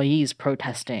employees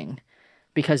protesting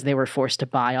because they were forced to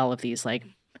buy all of these like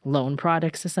loan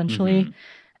products essentially. Mm-hmm.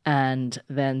 And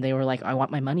then they were like, I want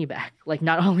my money back. Like,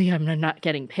 not only am I not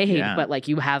getting paid, but like,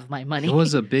 you have my money. It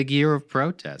was a big year of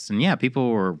protests. And yeah, people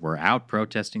were out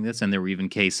protesting this. And there were even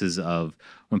cases of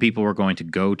when people were going to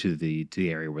go to the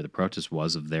area where the protest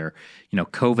was of their,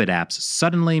 COVID apps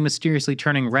suddenly mysteriously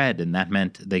turning red. And that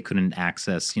meant they couldn't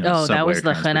access, subway that was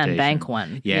the transportation. Henan Bank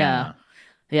one. Yeah.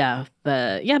 Yeah.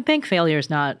 But yeah, bank failure is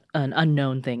not an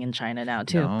unknown thing in China now,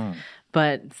 too. No.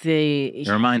 But it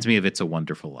reminds me of It's a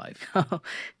Wonderful Life.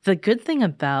 The good thing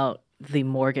about the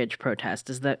mortgage protest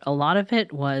is that a lot of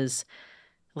it was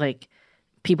like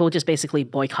people just basically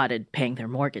boycotted paying their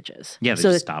mortgages. Yeah, they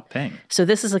just stopped paying. So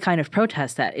this is a kind of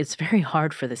protest that it's very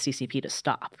hard for the CCP to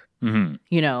stop.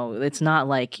 Mm-hmm. It's not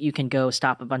like you can go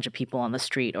stop a bunch of people on the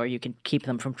street or you can keep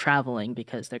them from traveling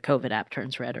because their COVID app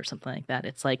turns red or something like that.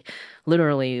 It's like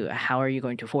literally, how are you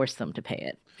going to force them to pay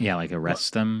it? Yeah, like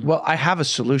arrest them. Well, I have a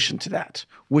solution to that,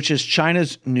 which is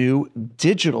China's new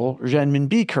digital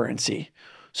renminbi currency.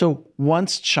 So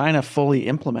once China fully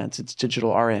implements its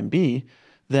digital RMB,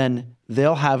 then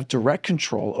they'll have direct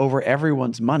control over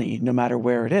everyone's money, no matter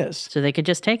where it is. So they could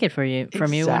just take it from you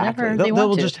whenever they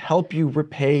want to. They'll just help you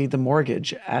repay the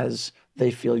mortgage as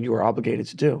they feel you are obligated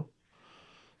to do.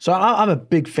 So I'm a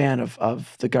big fan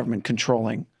of the government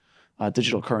controlling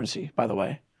digital currency. By the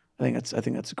way, I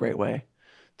think that's a great way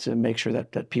to make sure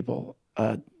that people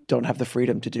don't have the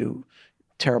freedom to do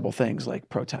terrible things like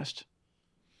protest.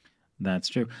 That's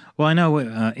true. Well, I know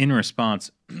in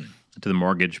response to the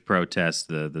mortgage protest,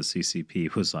 the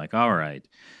CCP was like, "All right,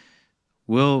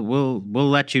 we'll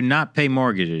let you not pay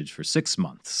mortgages for 6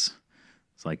 months."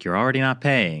 It's like you're already not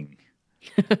paying.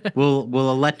 we'll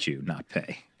let you not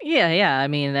pay. Yeah. I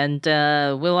mean, and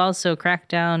we'll also crack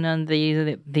down on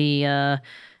the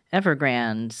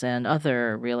Evergrandes and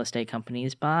other real estate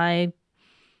companies by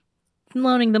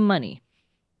loaning them money.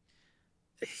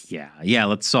 Yeah.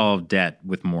 Let's solve debt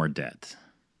with more debt.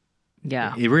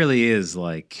 Yeah. It really is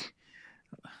like,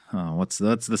 what's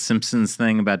the Simpsons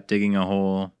thing about digging a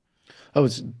hole? Oh,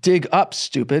 it's dig up,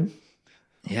 stupid.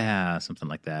 Yeah, something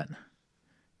like that.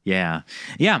 Yeah.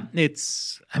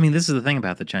 This is the thing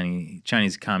about the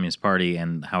Chinese Communist Party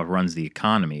and how it runs the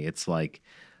economy. It's like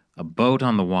a boat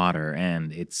on the water,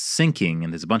 and it's sinking,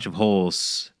 and there's a bunch of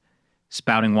holes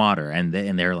spouting water, and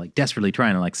they're like desperately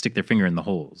trying to like stick their finger in the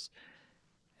holes.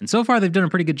 And so far, they've done a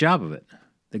pretty good job of it.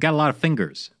 They got a lot of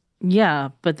fingers. Yeah,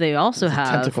 but they also have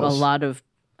tentacles.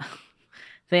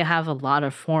 they have a lot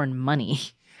of foreign money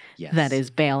Yes. that is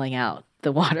bailing out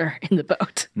the water in the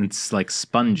boat. It's like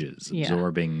sponges Yeah.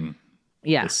 absorbing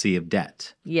Yeah. the sea of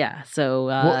debt. Yeah. So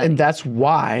Well, and that's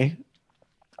why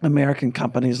American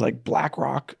companies like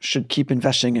BlackRock should keep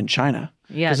investing in China.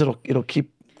 Yeah. Because it'll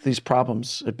keep these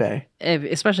problems at bay.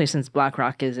 especially since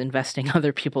BlackRock is investing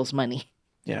other people's money.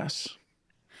 Yes.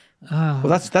 Well,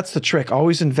 that's the trick.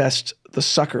 Always invest the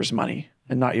sucker's money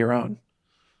and not your own.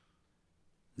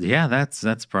 Yeah,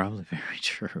 that's probably very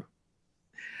true.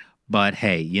 But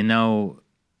hey, you know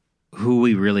who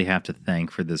we really have to thank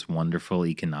for this wonderful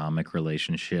economic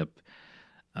relationship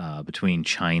between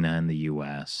China and the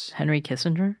U.S.? Henry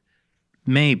Kissinger?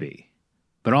 Maybe.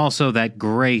 But also that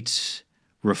great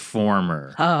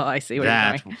reformer. Oh, I see where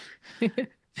That you're going.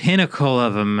 pinnacle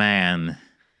of a man,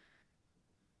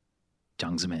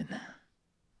 Jiang Zemin,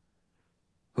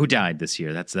 who died this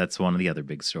year. That's one of the other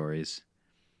big stories.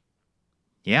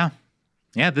 Yeah.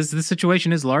 This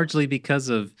situation is largely because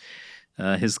of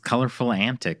his colorful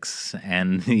antics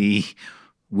and the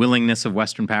willingness of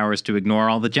Western powers to ignore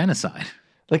all the genocide.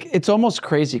 Like, it's almost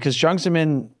crazy because Jiang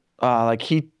Zemin,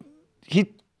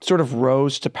 he sort of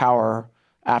rose to power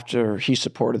after he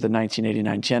supported the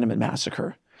 1989 Tiananmen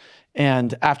massacre.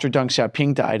 And after Deng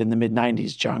Xiaoping died in the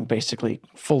mid-90s, Jiang basically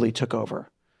fully took over.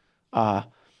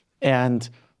 And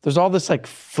there's all this like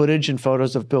footage and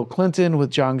photos of Bill Clinton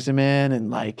with Jiang Zemin, and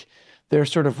like they're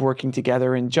sort of working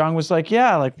together. And Jiang was like,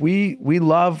 yeah, like we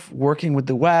love working with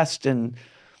the West, and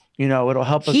you know, it'll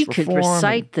help us He reform. could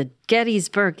recite the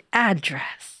Gettysburg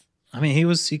Address. I mean,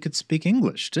 he could speak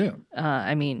English too.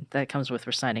 I mean, that comes with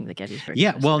reciting the Gettysburg Yeah,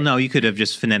 Address. well, no, you could have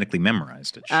just phonetically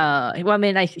memorized it. Well, I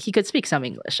mean, he could speak some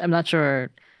English. I'm not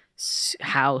sure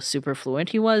how super fluent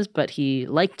he was, but he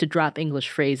liked to drop English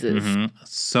phrases. Mhm.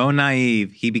 So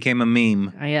naive. He became a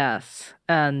meme. Yes.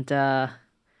 And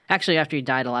actually, after he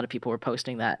died, a lot of people were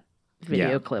posting that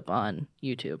video Yeah. clip on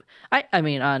YouTube. I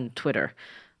mean, on Twitter.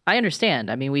 I understand.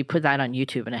 I mean, we put that on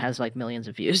YouTube and it has like millions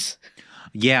of views.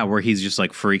 Yeah, where he's just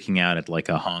like freaking out at like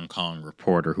a Hong Kong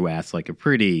reporter who asked like a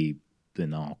pretty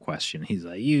banal question. He's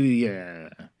like, yeah.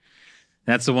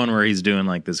 That's the one where he's doing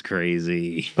like this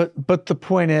crazy. But the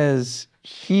point is,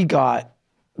 he got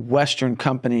Western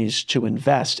companies to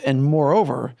invest, and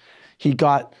moreover, he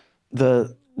got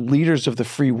the leaders of the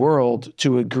free world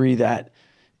to agree that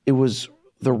it was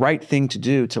the right thing to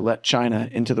do to let China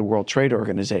into the World Trade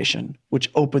Organization, which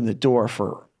opened the door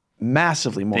for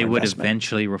massively more They would investment.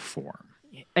 eventually reform.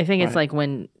 I think it's Right. like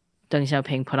when Deng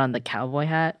Xiaoping put on the cowboy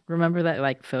hat. Remember that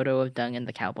like photo of Deng in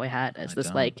the cowboy hat? As I this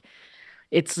don't. like,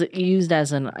 it's used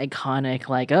as an iconic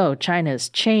like, oh, China's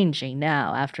changing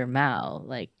now after Mao.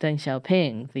 Like Deng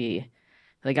Xiaoping,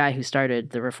 the guy who started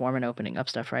the reform and opening up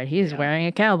stuff, right? He's wearing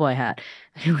a cowboy hat.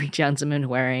 Jiang Zemin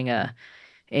wearing a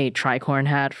tricorn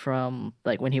hat from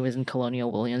like when he was in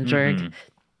Colonial Williamsburg. Mhm.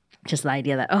 Just the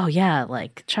idea that, oh yeah,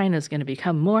 like China's going to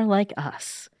become more like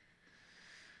us.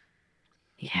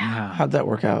 Yeah. How'd that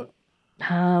work out?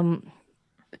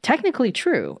 Technically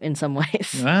true in some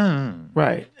ways. Ah.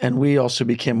 Right. And we also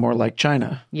became more like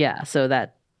China. Yeah, so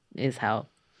that is how.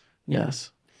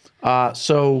 Yes.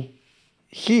 So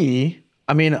he,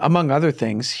 I mean, among other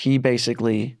things, he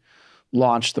basically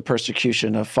launched the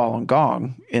persecution of Falun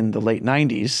Gong in the late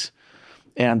 90s,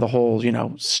 and the whole, you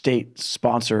know,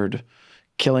 state-sponsored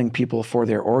killing people for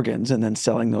their organs and then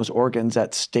selling those organs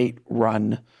at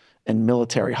state-run and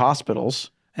military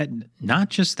hospitals. And not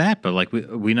just that, but like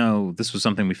we know this was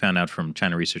something we found out from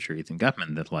China researcher Ethan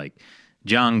Gutman, that like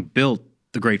Jiang built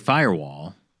the Great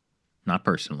Firewall, not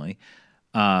personally,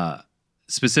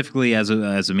 specifically as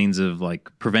a means of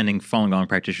like preventing Falun Gong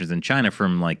practitioners in China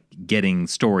from like getting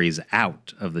stories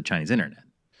out of the Chinese internet.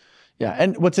 Yeah,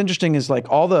 and what's interesting is like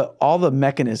all the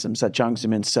mechanisms that Jiang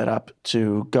Zemin set up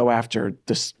to go after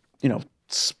this,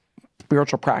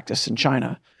 spiritual practice in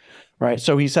China, right?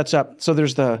 So he sets up. So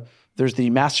there's the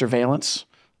mass surveillance,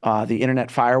 the internet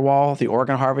firewall, the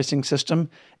organ harvesting system,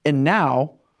 and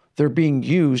now they're being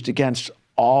used against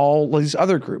all these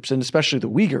other groups, and especially the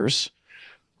Uyghurs.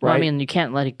 Right? Well, I mean, you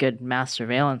can't let a good mass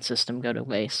surveillance system go to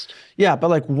waste. Yeah, but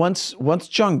like once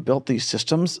Jiang built these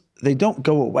systems, they don't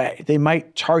go away. They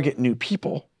might target new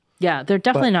people. Yeah, they're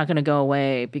definitely not going to go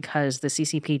away because the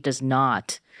CCP does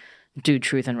not do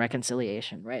truth and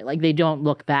reconciliation, right? Like they don't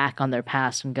look back on their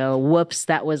past and go, whoops,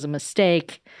 that was a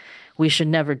mistake. We should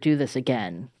never do this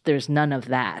again. There's none of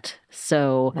that.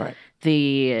 So Right.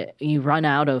 you run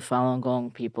out of Falun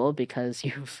Gong people because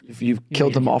You've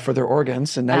killed them all for their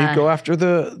organs, and now you go after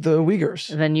the Uyghurs.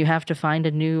 then you have to find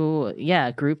a new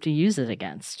group to use it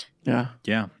against. Yeah.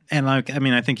 Yeah. And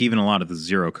I think even a lot of the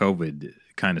zero COVID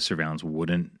kind of surveillance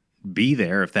wouldn't be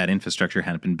there if that infrastructure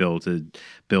hadn't been built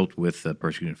with the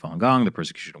persecution of Falun Gong, the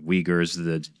persecution of Uyghurs,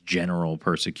 the general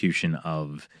persecution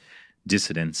of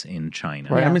dissidents in China.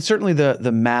 Right. Yeah. I mean, certainly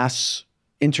the mass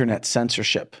internet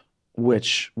censorship,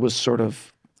 which was sort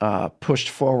of pushed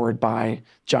forward by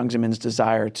Jiang Zemin's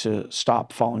desire to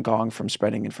stop Falun Gong from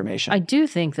spreading information. I do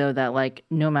think, though, that like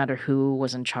no matter who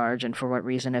was in charge and for what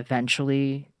reason,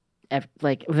 eventually the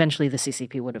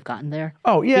CCP would have gotten there.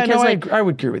 Oh yeah, Because, no, like, I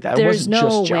would agree with that. It There's wasn't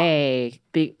no just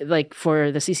Jiang. way,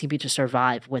 for the CCP to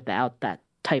survive without that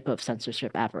type of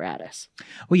censorship apparatus.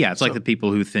 Well, yeah, it's like the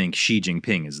people who think Xi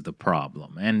Jinping is the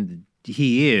problem. And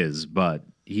he is, but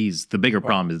the bigger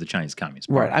problem is the Chinese Communist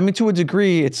Party. Right. I mean, to a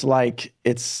degree, it's like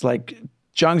Jiang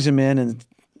Zemin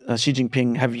and Xi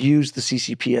Jinping have used the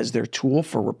CCP as their tool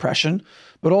for repression,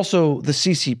 but also the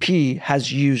CCP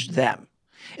has used them.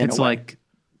 It's like,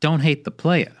 don't hate the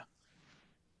player,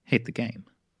 hate the game.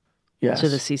 Yes. So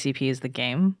the CCP is the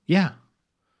game. Yeah.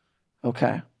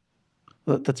 Okay.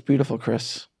 That's beautiful,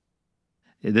 Chris.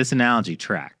 This analogy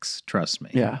tracks, trust me.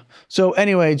 Yeah. So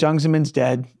anyway, Jiang Zemin's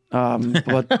dead.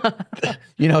 But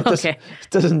it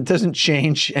doesn't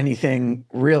change anything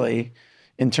really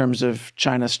in terms of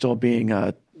China still being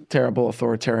a terrible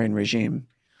authoritarian regime.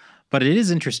 But it is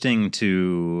interesting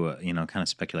to kind of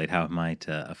speculate how it might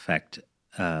affect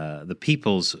the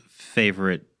people's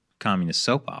favorite communist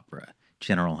soap opera,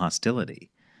 General Hostility,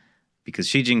 because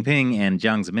Xi Jinping and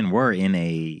Jiang Zemin were in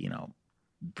a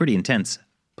pretty intense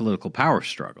political power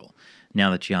struggle. Now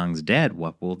that Jiang's dead,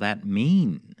 what will that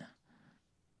mean?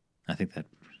 I think that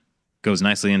goes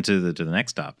nicely into the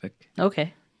next topic.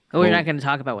 Okay. We're not going to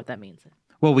talk about what that means.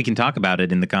 Well, we can talk about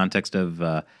it in the context of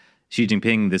Xi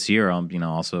Jinping this year,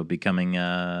 also becoming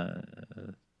another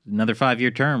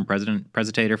 5-year term,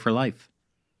 presentator for life.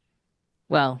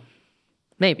 Well,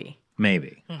 maybe.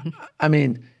 Maybe. I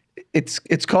mean,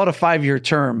 it's called a 5-year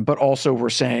term, but also we're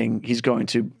saying he's going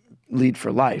to lead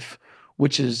for life,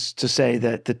 which is to say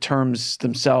that the terms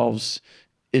themselves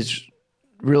is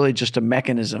really just a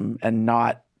mechanism and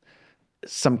not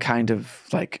some kind of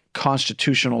like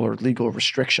constitutional or legal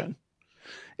restriction.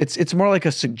 It's more like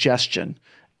a suggestion.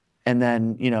 And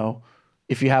then,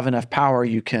 if you have enough power,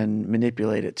 you can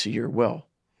manipulate it to your will.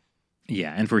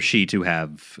 Yeah, and for Xi to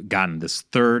have gotten this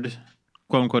third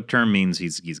quote-unquote term means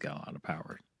he's got a lot of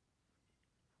power.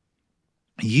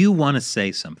 You want to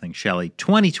say something, Shelley.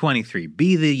 2023,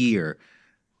 be the year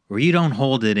where you don't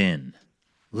hold it in.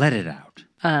 Let it out.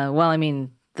 Well, I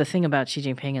mean, the thing about Xi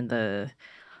Jinping and the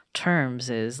terms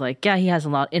is like, yeah, he has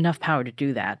enough power to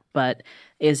do that, but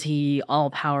is he all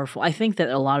powerful? I think that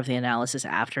a lot of the analysis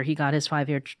after he got his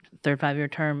third 5-year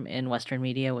term in Western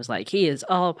media was like, he is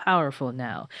all powerful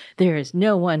now. There is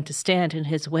no one to stand in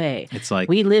his way. It's like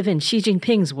we live in Xi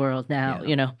Jinping's world now,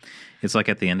 It's like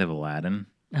at the end of Aladdin,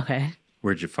 Okay.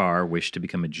 where Jafar wished to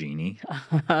become a genie,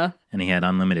 and he had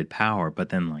unlimited power, but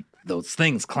then like those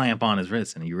things clamp on his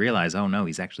wrists, and you realize, oh no,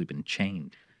 he's actually been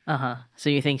chained. So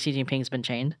you think Xi Jinping's been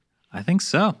chained? I think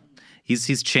so.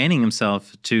 He's chaining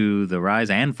himself to the rise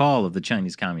and fall of the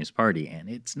Chinese Communist Party, and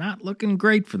it's not looking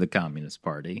great for the Communist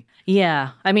Party.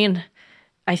 Yeah. I mean,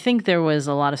 I think there was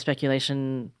a lot of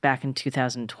speculation back in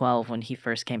 2012 when he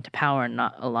first came to power, and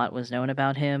not a lot was known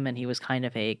about him, and he was kind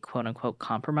of a quote-unquote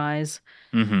compromise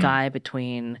guy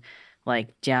between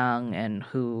like Jiang and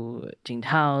Hu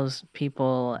Jintao's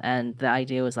people, and the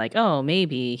idea was like, oh,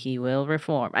 maybe he will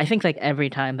reform. I think like every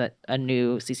time that a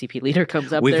new CCP leader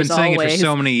comes up, We've been there's saying always... it for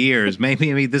so many years.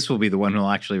 Maybe this will be the one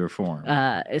who'll actually reform.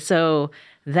 So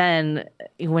then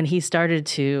when he started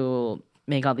to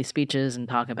make all these speeches and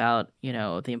talk about, you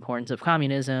know, the importance of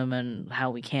communism and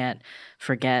how we can't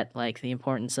forget like the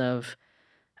importance of,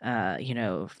 you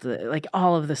know, like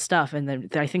all of the stuff. And then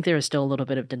I think there is still a little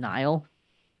bit of denial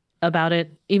about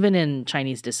it, even in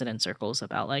Chinese dissident circles,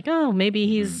 about like, oh, maybe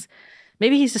he's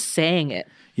just saying it.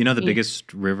 You know the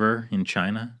biggest river in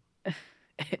China?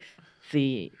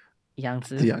 The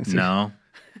Yangtze. The Yangtze. No.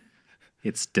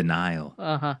 It's denial.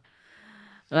 Uh-huh.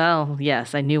 Well,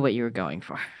 yes, I knew what you were going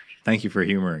for. Thank you for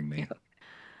humoring me.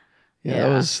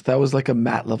 Yeah, that was like a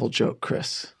Matt level joke,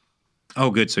 Chris.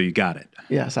 Oh, good. So you got it.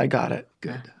 Yes, I got it.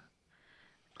 Good.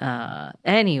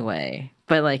 Anyway,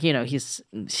 but like, you know, Xi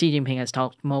Jinping has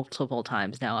talked multiple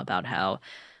times now about how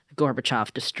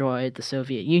Gorbachev destroyed the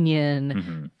Soviet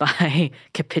Union by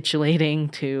capitulating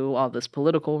to all this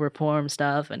political reform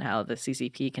stuff and how the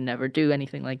CCP can never do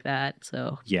anything like that.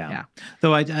 So, Yeah.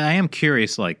 Though I am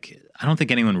curious, like, I don't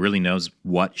think anyone really knows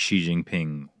what Xi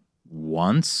Jinping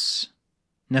wants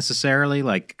necessarily,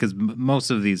 like, because most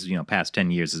of these, you know, past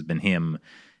 10 years has been him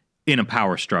in a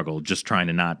power struggle, just trying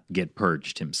to not get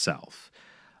purged himself.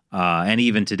 And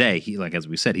even today, he, like, as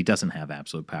we said, he doesn't have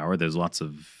absolute power. There's lots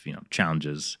of, you know,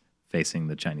 challenges facing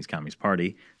the Chinese Communist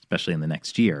Party, especially in the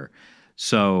next year.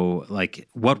 So, like,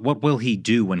 what will he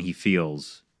do when he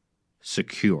feels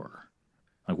secure?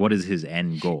 Like, what is his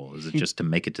end goal? Is it just to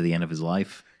make it to the end of his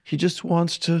life? He just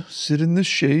wants to sit in the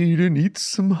shade and eat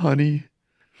some honey.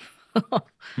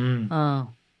 Oh,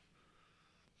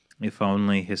 If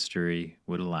only history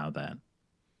would allow that.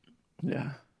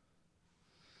 Yeah.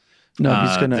 No,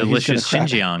 he's gonna delicious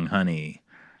crash. Xinjiang honey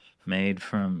made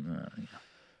from.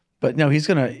 But no, he's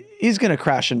gonna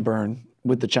crash and burn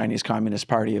with the Chinese Communist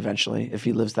Party eventually if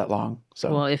he lives that long.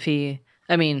 So well, that's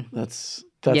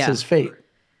yeah. his fate,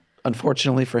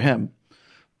 unfortunately for him.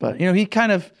 But you know, he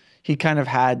kind of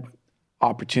had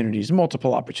opportunities,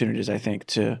 multiple opportunities, I think,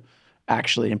 to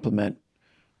actually implement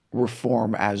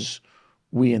reform as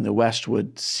we in the West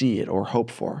would see it or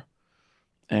hope for.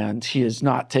 And he has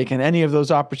not taken any of those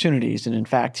opportunities. And in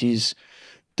fact, he's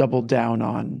doubled down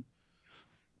on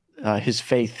his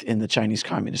faith in the Chinese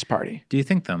Communist Party. Do you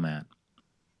think, though, Matt,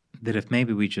 that if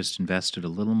maybe we just invested a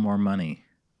little more money,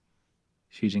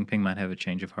 Xi Jinping might have a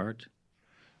change of heart?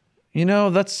 You know,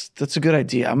 that's a good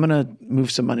idea. I'm going to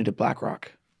move some money to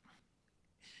BlackRock.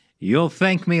 You'll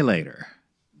thank me later.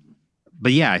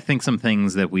 But yeah, I think some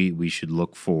things that we should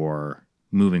look for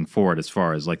moving forward as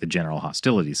far as like the general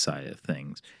hostilities side of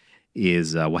things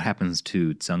is what happens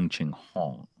to Zheng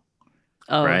Qinghong.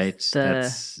 oh, Right?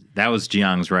 That was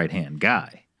Jiang's right-hand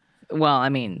guy. well, I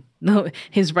mean, no,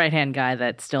 his right-hand guy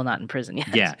that's still not in prison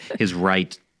yet. Yeah, his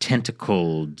right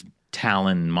tentacled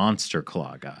talon monster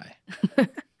claw guy.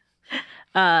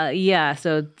 Yeah,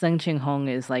 so Zheng Qinghong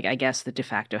is like, I guess, the de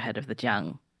facto head of the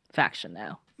Jiang faction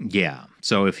now. Yeah,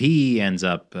 so if he ends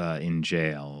up in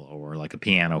jail or like a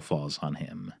piano falls on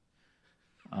him,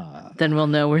 Then we'll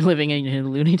know we're living in a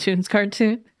Looney Tunes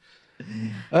cartoon.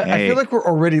 I feel like we're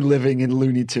already living in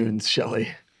Looney Tunes, Shelley.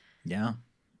 yeah.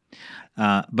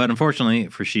 But unfortunately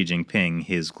for Xi Jinping,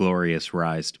 his glorious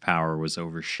rise to power was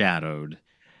overshadowed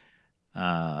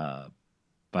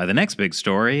by the next big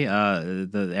story,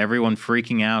 everyone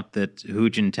freaking out that Hu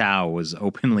Jintao was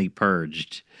openly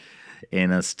purged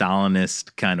in a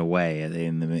Stalinist kind of way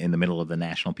in the middle of the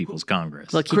National People's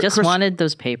Congress. Look, he just Chris- wanted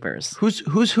those papers. Who's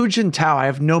Hu Jintao? I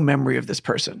have no memory of this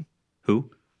person.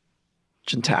 Who?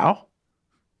 Jintao?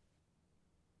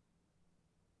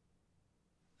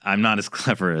 I'm not as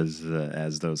clever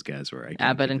as those guys were. I can't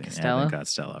Abbott keep and it. Costello? Abbott and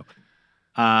Costello.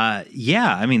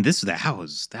 Yeah, I mean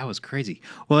that was crazy.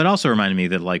 Well, it also reminded me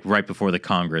that like right before the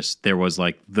Congress, there was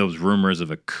like those rumors of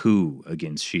a coup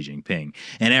against Xi Jinping,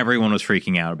 and everyone was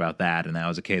freaking out about that. And that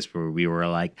was a case where we were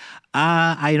like,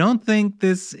 I don't think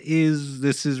this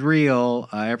is real.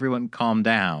 Everyone calm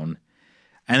down.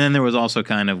 And then there was also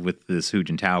kind of with this Hu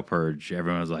Jintao purge,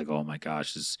 everyone was like, oh my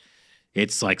gosh,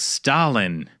 it's like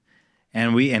Stalin.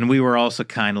 And we were also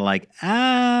kind of like,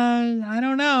 I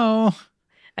don't know.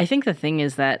 I think the thing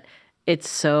is that it's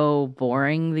so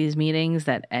boring, these meetings,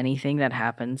 that anything that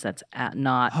happens that's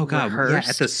not rehearsed. Yeah,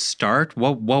 at the start,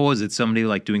 what was it? Somebody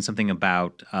like doing something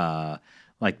about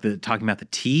like talking about the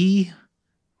tea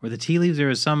or the tea leaves? There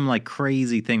was some like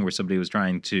crazy thing where somebody was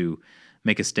trying to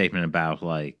make a statement about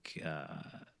like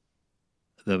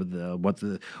what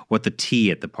the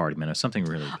tea at the party meant or something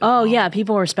really big. Oh, yeah.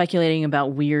 People were speculating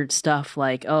about weird stuff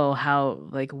like, oh, how,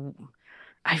 like,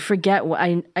 I forget what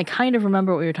I kind of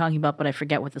remember what we were talking about, but I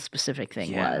forget what the specific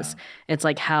thing was. It's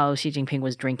like how Xi Jinping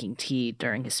was drinking tea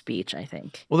during his speech, I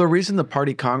think. Well, the reason the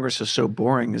party Congress is so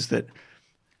boring is that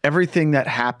everything that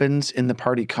happens in the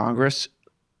party Congress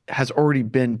has already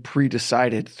been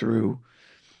pre-decided through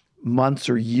months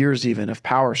or years even of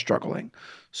power struggling.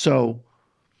 So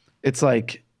it's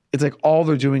like all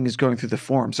they're doing is going through the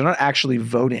forms. They're not actually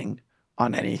voting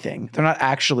on anything. They're not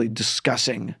actually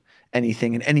discussing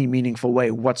anything in any meaningful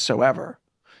way whatsoever.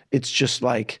 It's just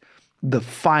like the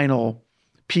final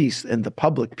piece and the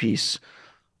public piece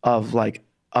of like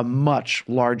a much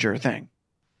larger thing.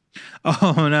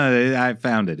 Oh no, I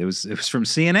found it. It was from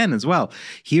CNN as well.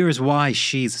 Here's why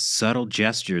Xi's subtle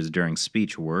gestures during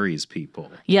speech worries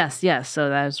people. Yes. So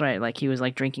that was right. Like he was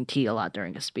like drinking tea a lot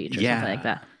during a speech or something like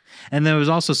that. And there was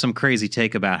also some crazy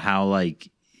take about how like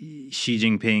Xi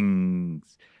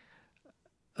Jinping's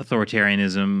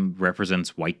authoritarianism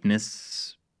represents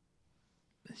whiteness.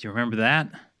 Do you remember that?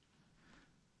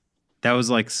 That was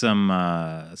like some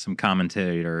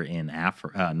commentator in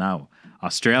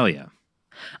Australia.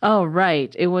 Oh,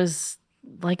 right. It was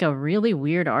like a really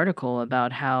weird article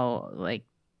about how like.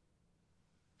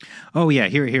 Oh yeah,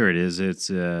 here it is.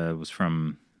 It was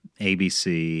from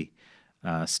ABC.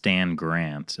 Stan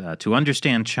Grant. To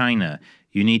understand China,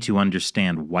 you need to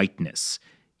understand whiteness,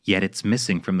 yet it's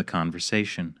missing from the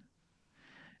conversation.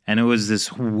 And it was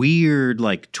this weird,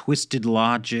 like, twisted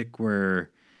logic where...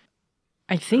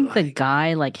 I think the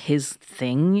guy, like, his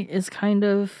thing is kind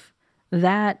of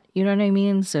that, you know what I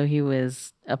mean? So he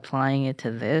was applying it to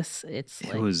this. It's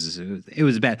like... It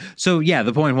was bad. So, yeah,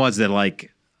 the point was that,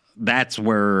 like, that's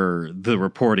where the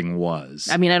reporting was.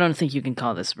 I mean, I don't think you can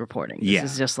call this reporting. This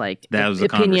is just like that was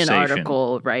opinion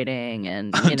article writing,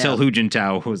 and until Hu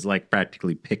Jintao was like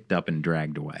practically picked up and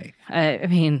dragged away. I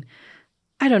mean,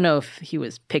 I don't know if he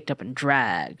was picked up and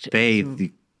dragged.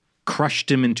 They crushed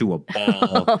him into a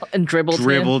ball and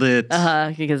dribbled it.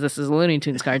 Because this is a Looney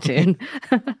Tunes cartoon.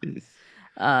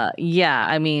 Yeah,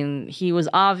 I mean, he was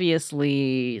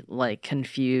obviously like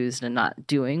confused and not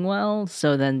doing well.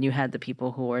 So then you had the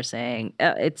people who were saying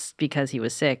it's because he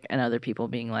was sick, and other people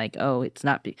being like, oh, it's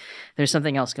not. There's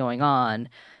something else going on.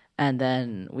 And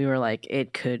then we were like,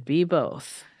 it could be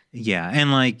both. Yeah,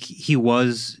 and like he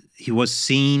was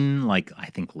seen like I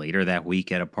think later that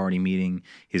week at a party meeting.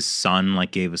 His son like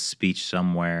gave a speech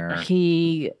somewhere.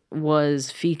 He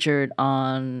was featured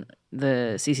on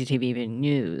the CCTV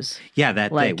news. Yeah,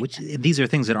 that day. Which these are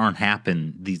things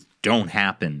that These don't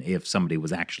happen if somebody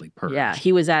was actually purged. Yeah,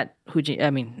 he was at Hu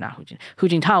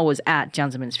Jintao was at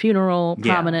Jiang Zemin's funeral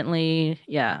prominently.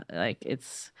 Yeah, like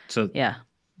it's so.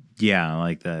 Yeah,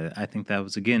 like I think that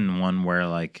was again one where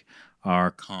like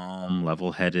our calm,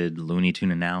 level-headed Looney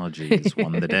Tune analogies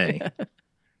won the day.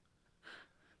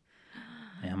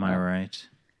 Am I right?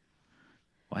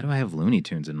 Why do I have Looney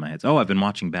Tunes in my head? Oh, I've been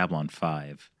watching Babylon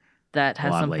 5. That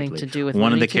has something to do with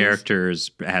one Looney of the Tunes?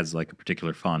 Characters has like a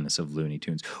particular fondness of Looney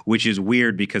Tunes, which is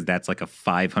weird because that's like a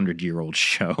 500-year-old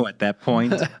show at that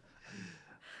point.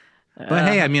 But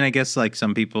hey, I mean, I guess like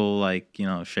some people like, you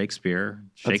know, Shakespeare.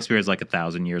 Shakespeare is like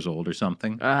 1,000 years old or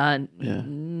something.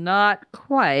 Not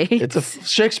quite.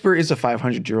 Shakespeare is a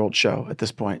 500-year-old show at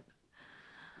this point.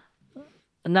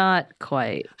 Not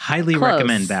quite. Highly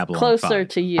recommend Babylon 5. Closer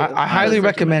to you. I highly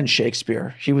recommend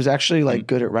Shakespeare. He was actually like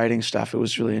good at writing stuff. It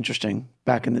was really interesting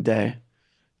back in the day,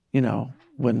 you know,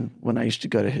 when I used to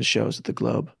go to his shows at the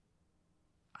Globe.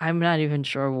 I'm not even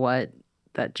sure what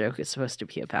that joke is supposed to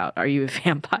be about. Are you a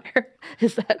vampire?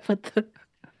 Is that what the...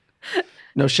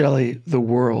 No, Shelley, the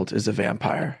world is a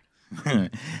vampire.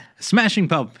 Smashing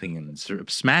Pumpkins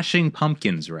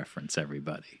reference,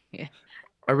 everybody. Yeah.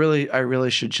 I really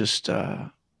should just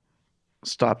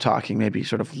stop talking, maybe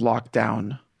sort of lock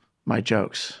down my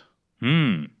jokes.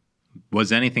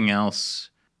 Was anything else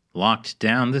locked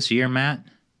down this year, Matt?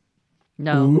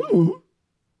 No.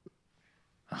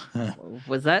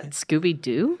 Was that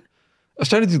Scooby-Doo? I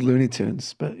started to do Looney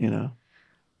Tunes, but you know.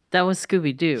 That was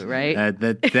Scooby-Doo, right?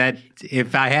 That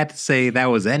if I had to say that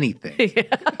was anything.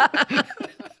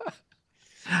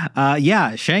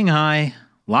 Shanghai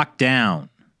locked down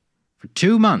for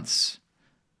 2 months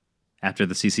after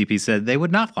the CCP said they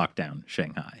would not lock down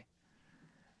Shanghai.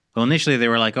 Well, initially they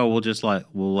were like, "Oh,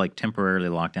 we'll temporarily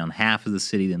lock down half of the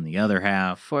city, then the other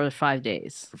half for 5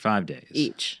 days. For 5 days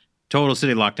each. Total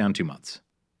city lockdown 2 months."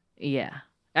 Yeah,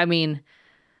 I mean,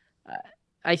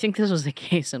 I think this was the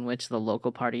case in which the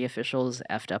local party officials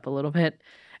effed up a little bit.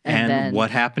 And then,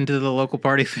 what happened to the local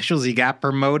party officials? He got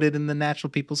promoted in the National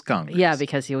People's Congress. Yeah,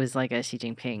 because he was like a Xi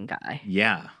Jinping guy.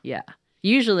 Yeah. Yeah.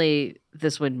 Usually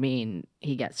this would mean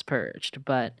he gets purged,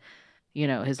 but, you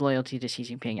know, his loyalty to Xi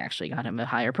Jinping actually got him a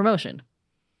higher promotion.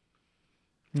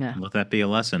 Yeah. Let that be a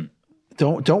lesson.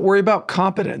 Don't worry about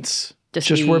competence. Just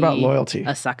worry about loyalty.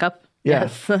 A suck up? Yeah.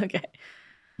 Yes. Okay.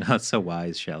 Not so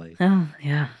wise, Shelley. Oh,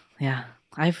 yeah. Yeah.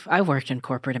 I've worked in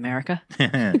corporate America.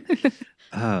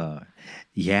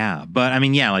 Yeah. But I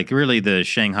mean, yeah, like really the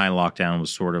Shanghai lockdown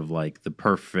was sort of like the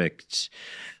perfect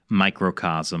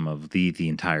microcosm of the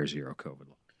entire zero COVID.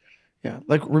 Yeah.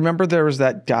 Like, remember there was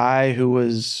that guy who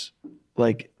was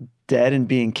like dead and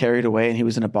being carried away, and he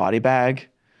was in a body bag,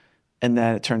 and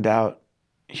then it turned out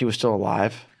he was still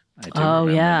alive. I do Oh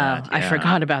remember yeah. that. I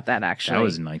forgot about that actually. That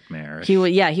was nightmarish. He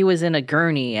was in a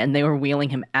gurney and they were wheeling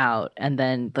him out, and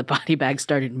then the body bag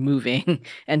started moving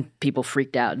and people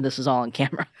freaked out, and this was all on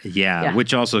camera. Yeah,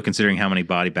 which also considering how many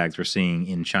body bags we're seeing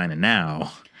in China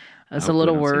now. That's I a hope we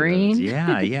little don't see those. worrying.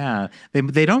 Yeah.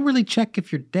 They don't really check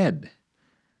if you're dead.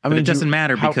 I But mean, it doesn't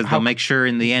matter because how they'll make sure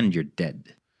in the end you're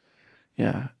dead.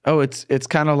 Yeah. Oh, it's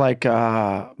kind of like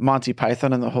Monty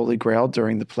Python and the Holy Grail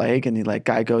during the plague, and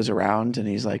guy goes around and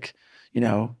he's like,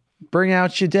 bring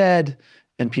out your dead,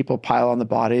 and people pile on the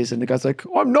bodies, and the guy's like,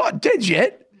 oh, I'm not dead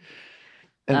yet.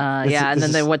 And and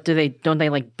then don't they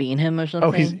like bean him or something?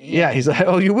 Oh, he's like,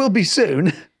 oh, you will be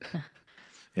soon.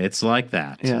 It's like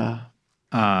that. Yeah.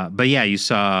 But yeah, you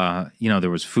saw, there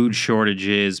was food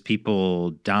shortages,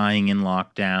 people dying in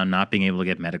lockdown, not being able to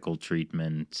get medical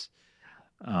treatment.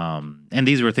 And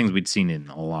these were things we'd seen in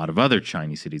a lot of other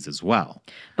Chinese cities as well.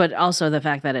 But also the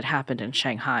fact that it happened in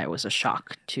Shanghai was a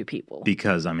shock to people.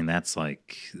 Because, I mean, that's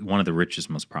like one of the richest,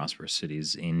 most prosperous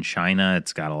cities in China.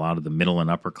 It's got a lot of the middle and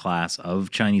upper class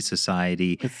of Chinese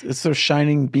society. It's their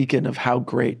shining beacon of how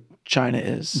great China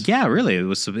is. Yeah, really.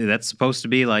 That's supposed to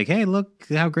be like, hey, look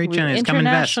how great China is. Come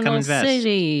invest.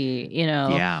 City,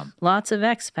 Yeah. Lots of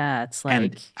expats.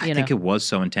 And I think it was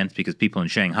so intense because people in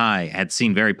Shanghai had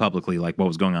seen very publicly like what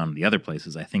was going on in the other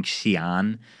places. I think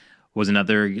Xi'an was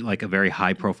another like a very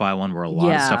high profile one where a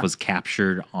lot of stuff was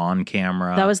captured on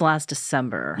camera. That was last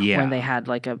December Yeah. when they had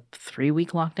like a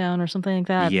 3-week lockdown or something like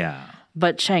that. Yeah.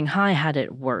 But Shanghai had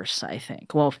it worse, I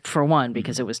think. Well, for one,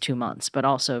 because it was 2 months, but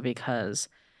also because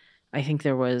I think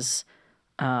there was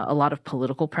a lot of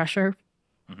political pressure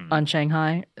on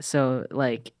Shanghai. So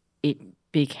like it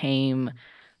became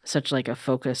such like a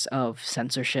focus of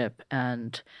censorship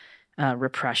and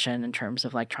repression in terms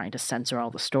of like trying to censor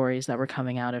all the stories that were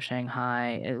coming out of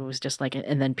Shanghai. It was just like,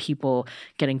 and then people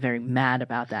getting very mad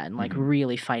about that and like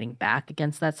really fighting back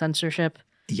against that censorship.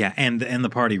 Yeah, and the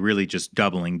party really just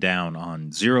doubling down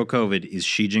on zero COVID is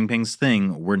Xi Jinping's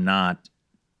thing. We're not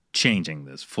changing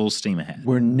this. Full steam ahead.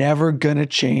 We're never going to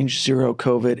change zero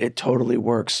COVID. It totally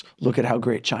works. Look at how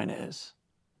great China is.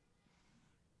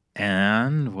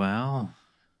 And, well,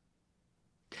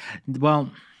 the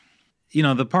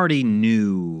party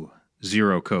knew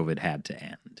zero COVID had to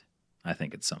end, I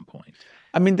think, at some point.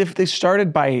 I mean, if they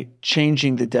started by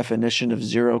changing the definition of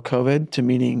zero COVID to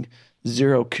meaning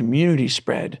zero community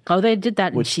spread. Oh, they did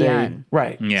that in Xi'an.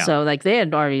 Right. Yeah. So like they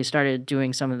had already started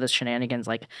doing some of the shenanigans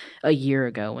like a year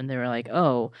ago when they were like,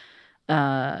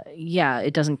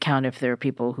 it doesn't count if there are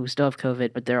people who still have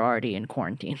COVID, but they're already in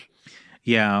quarantine.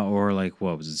 Yeah, or like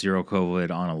what was it, zero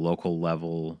COVID on a local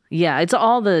level? Yeah, it's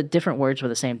all the different words for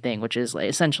the same thing, which is like,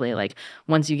 essentially like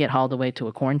once you get hauled away to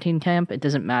a quarantine camp, it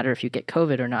doesn't matter if you get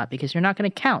COVID or not because you're not going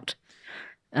to count.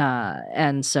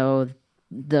 And so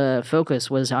the focus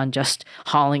was on just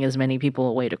hauling as many people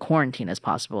away to quarantine as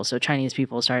possible. So Chinese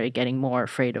people started getting more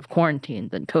afraid of quarantine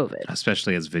than COVID.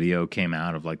 Especially as video came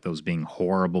out of like those being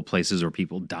horrible places or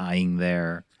people dying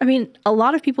there. I mean, a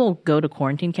lot of people go to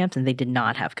quarantine camps and they did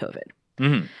not have COVID.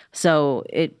 Mm-hmm. So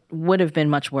it would have been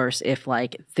much worse if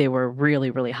like they were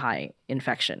really, really high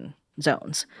infection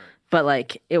zones. But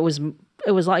like it was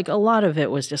like a lot of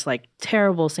it was just like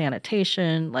terrible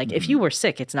sanitation. Like if you were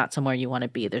sick, it's not somewhere you want to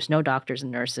be. There's no doctors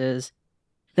and nurses.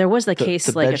 There was the case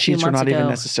the like bed a few sheets months were not ago. even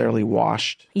necessarily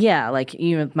washed. Yeah, like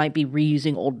you might be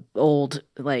reusing old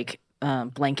like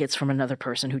blankets from another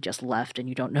person who just left, and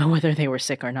you don't know whether they were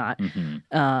sick or not.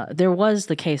 Mm-hmm. There was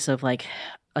the case of like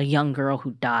a young girl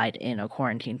who died in a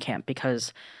quarantine camp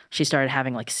because she started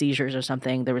having like seizures or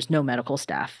something. There was no medical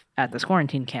staff at this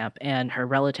quarantine camp, and her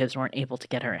relatives weren't able to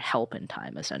get her help in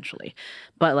time, essentially.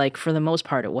 But like for the most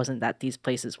part, it wasn't that these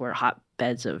places were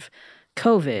hotbeds of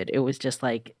COVID. It was just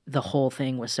like the whole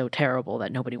thing was so terrible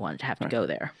that nobody wanted to have to go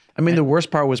there. I mean, the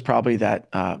worst part was probably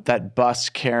that that bus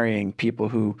carrying people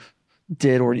who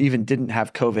did or even didn't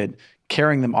have COVID,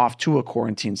 carrying them off to a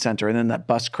quarantine center, and then that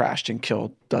bus crashed and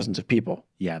killed dozens of people.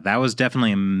 Yeah, that was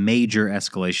definitely a major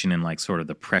escalation in like sort of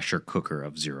the pressure cooker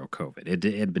of zero COVID.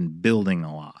 It had been building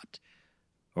a lot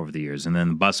over the years, and then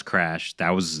the bus crash. That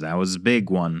was a big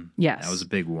one. Yes, that was a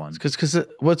big one. Because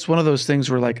what's one of those things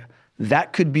where like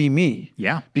that could be me.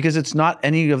 Yeah, because it's not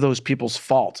any of those people's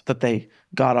fault that they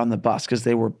got on the bus because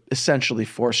they were essentially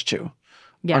forced to.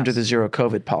 Yes. under the zero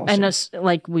COVID policy. And as,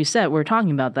 like we said, we're talking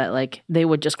about that, like they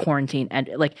would just quarantine. And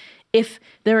like if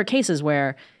there are cases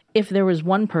where if there was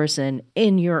one person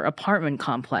in your apartment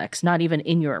complex, not even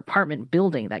in your apartment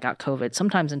building that got COVID,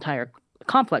 sometimes entire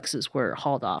complexes were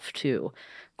hauled off to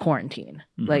quarantine.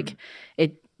 Like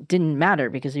it didn't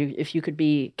matter because if you could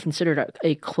be considered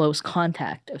a close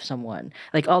contact of someone,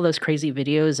 like all those crazy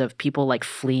videos of people like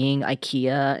fleeing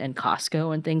IKEA and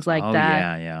Costco and things like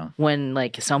that. Yeah. When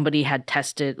like somebody had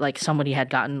tested, like somebody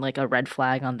had gotten like a red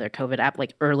flag on their COVID app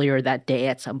like earlier that day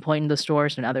at some point in the store.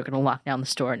 So now they're going to lock down the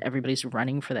store and everybody's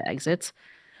running for the exits.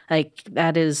 Like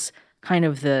that is kind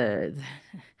of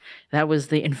that was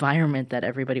the environment that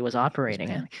everybody was operating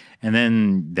in. And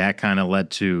then that kind of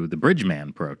led to the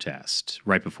Bridgeman protest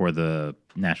right before the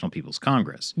National People's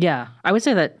Congress. Yeah, I would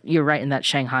say that you're right in that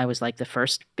Shanghai was like the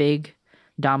first big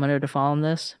domino to fall in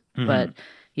this. But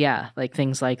yeah, like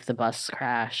things like the bus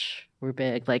crash were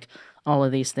big, like all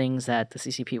of these things that the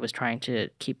CCP was trying to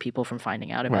keep people from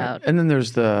finding out about. And then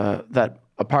there's that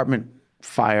apartment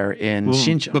fire in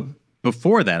Xinjiang. But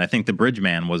before that, I think the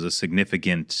Bridgeman was a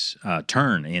significant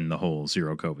turn in the whole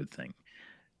zero COVID thing.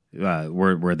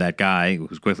 Where that guy who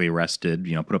was quickly arrested,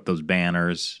 put up those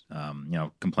banners,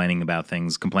 complaining about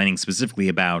things, complaining specifically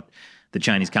about the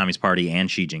Chinese Communist Party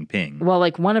and Xi Jinping. Well,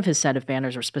 like one of his set of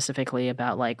banners were specifically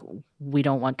about like, we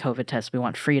don't want COVID tests, we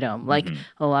want freedom. Like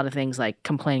a lot of things like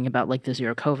complaining about like the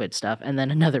zero COVID stuff. And then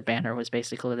another banner was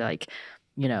basically like,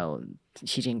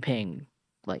 Xi Jinping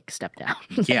like step down.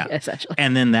 Yeah. Essentially.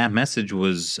 And then that message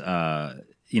was,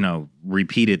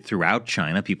 repeated throughout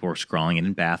China. People were scrawling it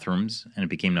in bathrooms, and it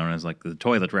became known as like the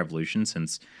toilet revolution,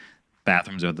 since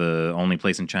bathrooms are the only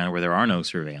place in China where there are no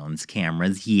surveillance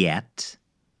cameras yet.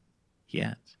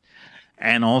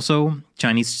 And also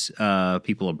Chinese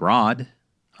people abroad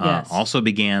also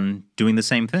began doing the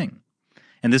same thing.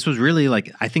 And this was really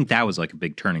like, I think that was like a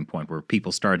big turning point where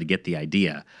people started to get the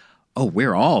idea, oh,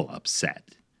 we're all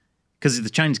upset. Because the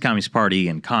Chinese Communist Party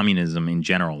and communism in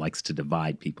general likes to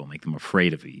divide people, make them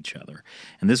afraid of each other.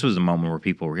 And this was a moment where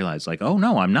people realized, like, oh,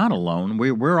 no, I'm not alone.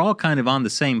 We're all kind of on the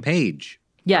same page.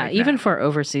 Yeah, right even now. for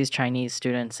overseas Chinese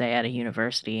students, say at a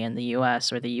university in the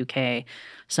US or the UK,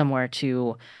 somewhere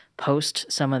to post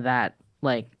some of that,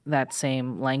 like that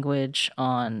same language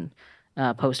on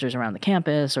posters around the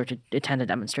campus or to attend a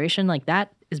demonstration, like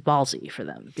that is ballsy for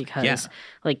them because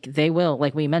like they will,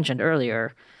 like we mentioned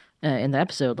earlier, in the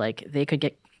episode, like they could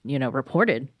get,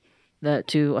 reported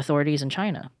to authorities in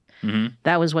China.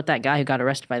 That was what that guy who got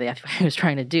arrested by the FBI was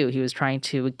trying to do. He was trying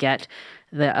to get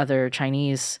the other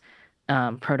Chinese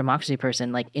pro-democracy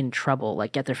person like in trouble,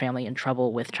 like get their family in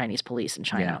trouble with Chinese police in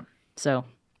China. Yeah. So,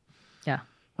 yeah.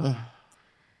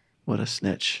 What a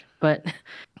snitch. But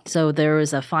so there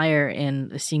was a fire in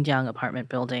the Xinjiang apartment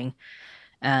building,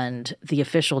 and the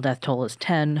official death toll is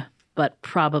 10, but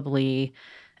probably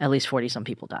at least 40-some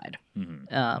people died.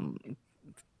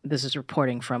 This is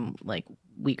reporting from like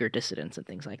Uyghur dissidents and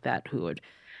things like that who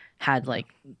had like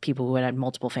people who had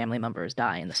multiple family members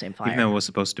die in the same fire. Even though it was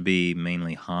supposed to be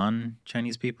mainly Han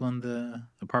Chinese people in the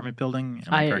apartment building?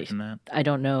 Am I correct in that? I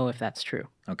don't know if that's true.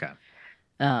 Okay.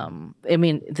 I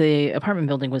mean, the apartment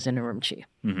building was in Urumqi.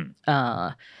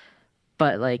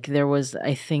 But like there was,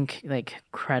 I think, like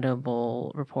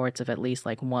credible reports of at least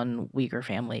like one Uyghur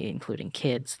family, including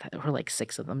kids, that were like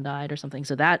 6 of them died or something.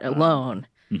 So that alone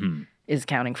is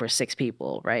counting for 6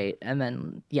 people, right? And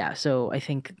then so I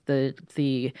think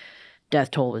the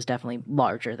death toll was definitely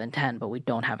larger than 10, but we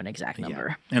don't have an exact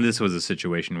number. Yeah. And this was a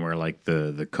situation where like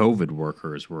the COVID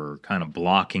workers were kind of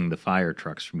blocking the fire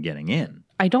trucks from getting in.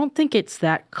 I don't think it's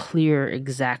that clear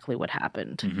exactly what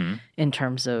happened in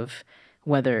terms of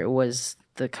whether it was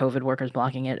the COVID workers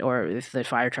blocking it or if the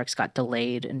fire trucks got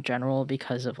delayed in general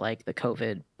because of like the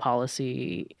COVID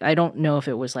policy. I don't know if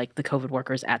it was like the COVID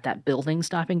workers at that building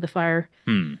stopping the fire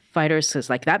fighters, because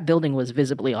like that building was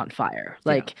visibly on fire.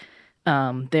 Like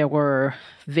there were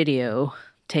video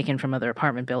taken from other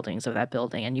apartment buildings of that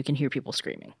building, and you can hear people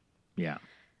screaming. Yeah.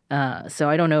 So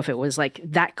I don't know if it was like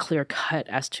that clear cut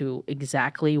as to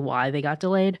exactly why they got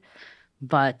delayed,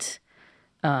 but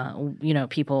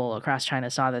people across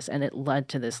China saw this, and it led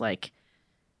to this like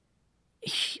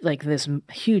this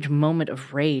huge moment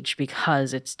of rage,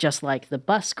 because it's just like the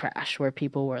bus crash where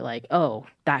people were like, oh,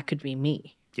 that could be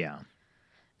me. Yeah.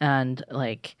 And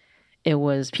like it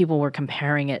was, people were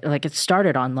comparing it, like it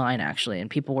started online actually, and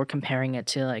people were comparing it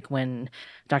to like when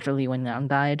Dr. Li Wenliang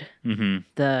died,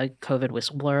 the COVID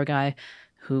whistleblower guy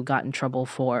who got in trouble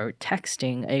for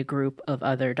texting a group of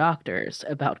other doctors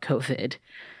about COVID.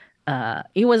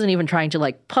 He wasn't even trying to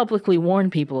like publicly warn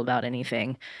people about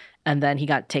anything. And then he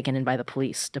got taken in by the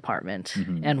police department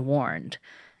and warned.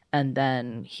 and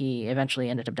then he eventually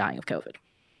ended up dying of COVID.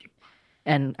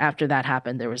 And after that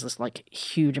happened, there was this like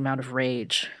huge amount of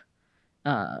rage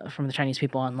from the Chinese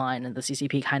people online, and the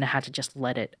CCP kind of had to just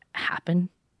let it happen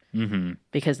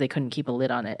because they couldn't keep a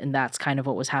lid on it. And that's kind of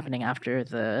what was happening after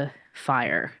the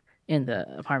fire in the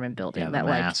apartment building. Yeah, the that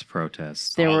mass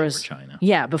protests there all was over China.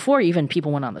 Yeah, before even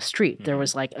people went on the street, there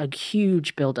was like a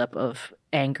huge buildup of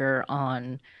anger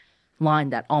online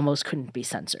that almost couldn't be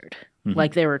censored.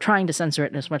 Like they were trying to censor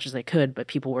it as much as they could, but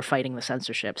people were fighting the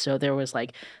censorship. So there was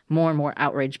like more and more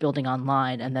outrage building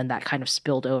online, and then that kind of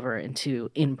spilled over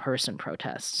into in-person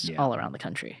protests all around the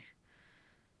country.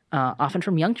 Often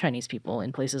from young Chinese people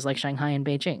in places like Shanghai and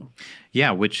Beijing.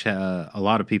 Yeah, which a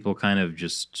lot of people kind of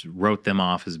just wrote them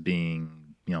off as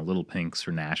being, little pinks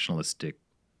or nationalistic,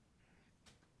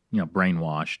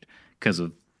 brainwashed because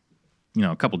of,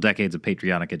 a couple decades of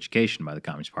patriotic education by the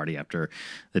Communist Party after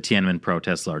the Tiananmen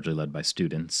protests, largely led by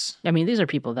students. I mean, these are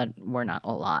people that were not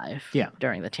alive Yeah.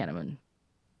 during the Tiananmen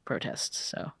protests,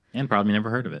 so And probably never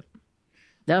heard of it.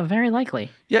 very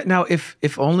likely. Yeah. Now, if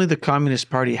only the Communist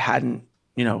Party hadn't,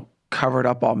 covered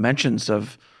up all mentions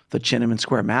of the Tiananmen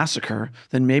Square massacre,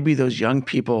 then maybe those young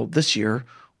people this year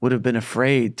would have been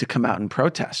afraid to come out and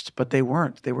protest. But they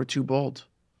weren't. They were too bold.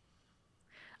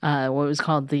 What was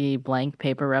called the blank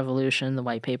paper revolution, the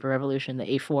white paper revolution, the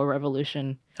A4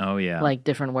 revolution. Oh, yeah. Like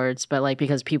different words, but like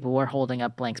because people were holding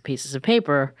up blank pieces of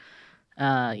paper,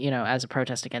 as a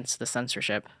protest against the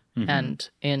censorship. And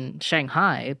in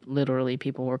Shanghai, literally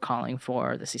people were calling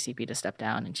for the CCP to step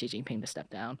down and Xi Jinping to step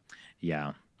down.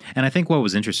 Yeah. And I think what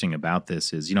was interesting about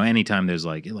this is, anytime there's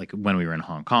like when we were in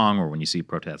Hong Kong or when you see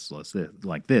protests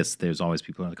like this, there's always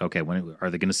people like, okay, when are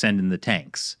they going to send in the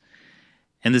tanks?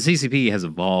 And the CCP has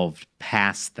evolved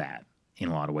past that in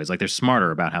a lot of ways. Like they're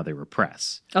smarter about how they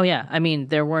repress. Oh, yeah. I mean,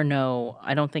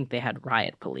 I don't think they had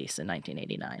riot police in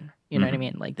 1989. You know what I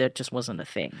mean? Like that just wasn't a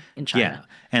thing in China.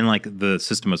 Yeah. And like the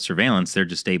system of surveillance, they're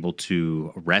just able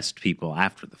to arrest people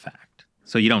after the fact.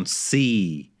 So you don't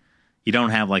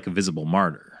have like a visible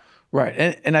martyr.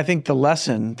 Right. And I think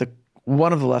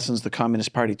one of the lessons the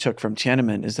Communist Party took from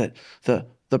Tiananmen is that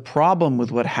the problem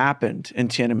with what happened in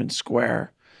Tiananmen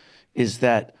Square is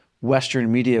that Western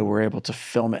media were able to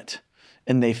film it.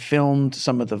 And they filmed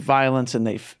some of the violence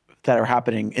that are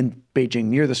happening in Beijing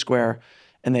near the square.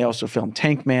 And they also filmed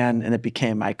Tank Man, and it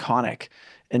became iconic.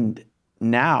 And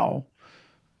now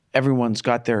everyone's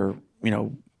got their,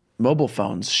 mobile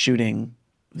phones shooting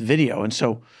video. And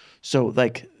so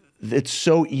like it's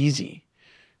so easy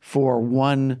for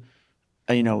one,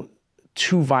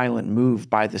 too violent move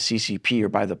by the CCP or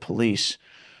by the police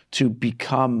to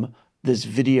become this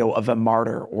video of a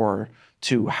martyr or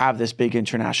to have this big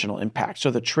international impact.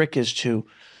 So the trick is to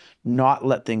not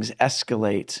let things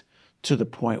escalate to the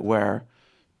point where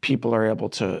people are able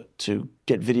to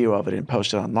get video of it and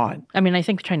post it online. I mean, I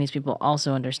think Chinese people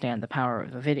also understand the power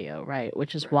of a video, right?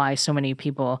 Which is why so many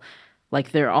people,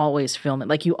 like they're always filming.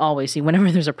 Like you always see,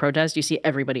 whenever there's a protest, you see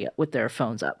everybody with their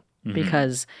phones up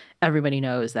because everybody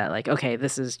knows that like, okay,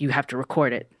 you have to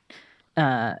record it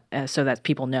so that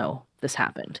people know this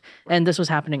happened. And this was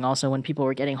happening also when people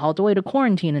were getting hauled away to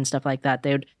quarantine and stuff like that.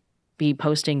 They would be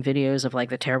posting videos of like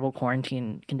the terrible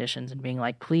quarantine conditions and being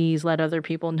like, please let other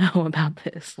people know about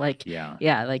this. Like,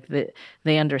 like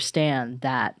they understand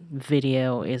that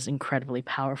video is incredibly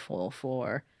powerful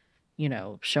for,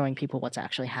 showing people what's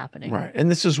actually happening. Right. And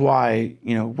this is why,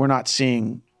 we're not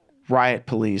seeing riot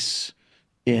police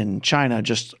in China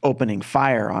just opening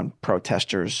fire on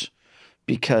protesters,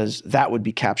 because that would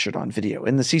be captured on video.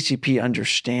 And the CCP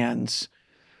understands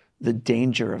the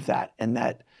danger of that, and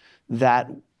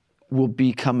that will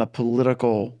become a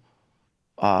political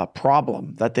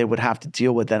problem that they would have to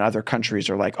deal with. Then other countries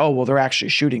are like, oh, well, they're actually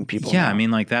shooting people. Yeah, now. I mean,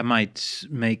 like that might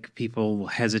make people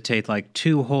hesitate like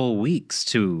 2 whole weeks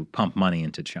to pump money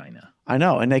into China. I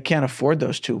know, and they can't afford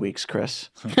those 2 weeks, Chris.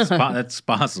 That's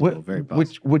possible, very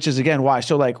possible. Which is again why.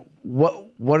 So like,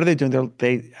 what are they doing?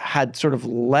 They had sort of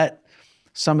let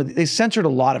they censored a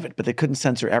lot of it, but they couldn't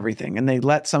censor everything, and they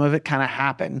let some of it kind of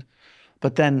happen.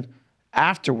 But then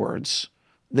afterwards,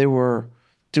 they were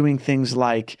doing things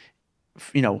like,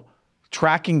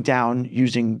 tracking down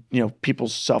using,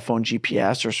 people's cell phone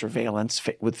GPS or surveillance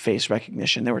with face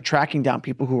recognition. They were tracking down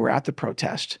people who were at the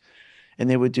protest, and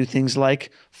they would do things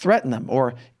like threaten them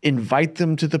or invite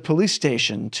them to the police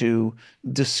station to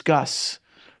discuss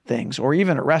things, or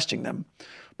even arresting them.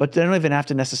 But they don't even have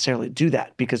to necessarily do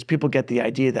that, because people get the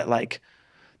idea that like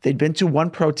they'd been to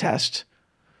one protest.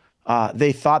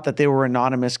 They thought that they were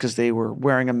anonymous because they were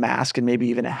wearing a mask and maybe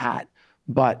even a hat.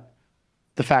 But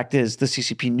the fact is the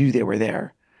CCP knew they were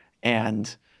there,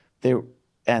 and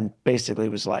and basically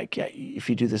was like, yeah, if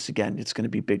you do this again, it's going to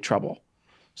be big trouble.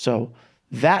 So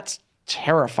that's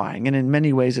terrifying. And in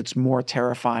many ways, it's more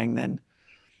terrifying than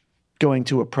going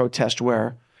to a protest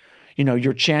where,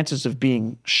 your chances of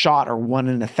being shot are 1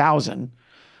 in 1,000.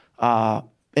 And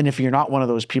if you're not one of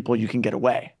those people, you can get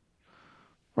away,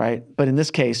 right? But in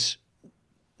this case,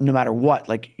 no matter what,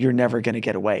 like, you're never going to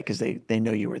get away because they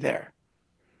know you were there.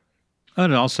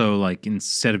 And it also, like,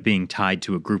 instead of being tied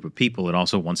to a group of people, it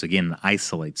also, once again,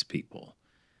 isolates people.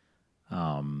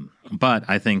 But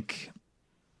I think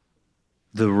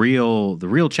the real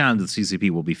challenge that the CCP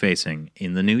will be facing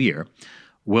in the new year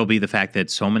will be the fact that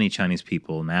so many Chinese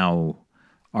people now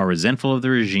are resentful of the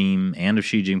regime and of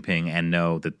Xi Jinping and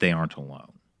know that they aren't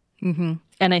alone. Mm-hmm.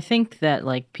 And I think that,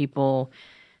 like, people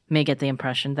may get the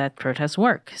impression that protests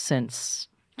work since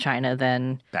China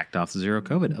then backed off the zero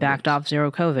COVID. Backed off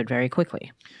zero COVID very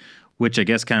quickly. Which I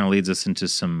guess kind of leads us into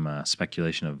some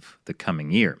speculation of the coming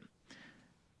year.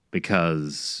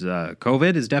 Because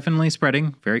COVID is definitely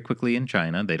spreading very quickly in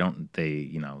China.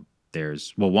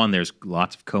 There's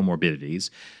lots of comorbidities.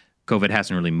 COVID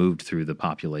hasn't really moved through the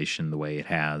population the way it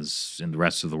has in the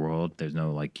rest of the world. There's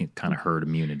no kind of herd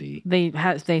immunity.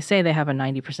 They say they have a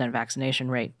 90% vaccination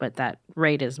rate, but that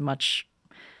rate is much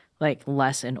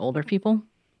less in older people.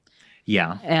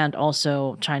 Yeah. And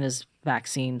also China's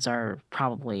vaccines are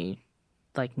probably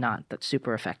not that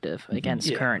super effective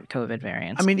against current COVID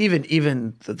variants. I mean,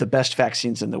 even the best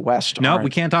vaccines in the West. No, we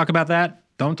can't talk about that.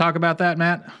 Don't talk about that,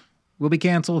 Matt. We'll be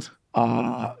canceled.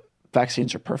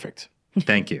 Vaccines are perfect.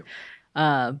 Thank you.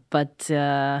 But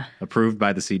approved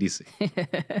by the CDC.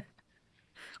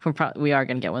 We are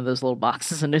going to get one of those little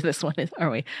boxes under this one,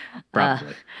 aren't we?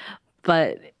 Probably.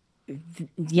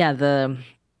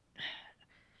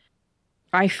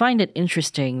 I find it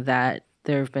interesting that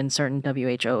there have been certain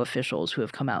WHO officials who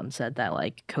have come out and said that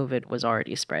COVID was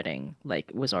already spreading,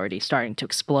 was already starting to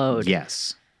explode.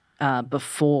 Yes.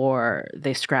 Before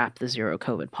they scrapped the zero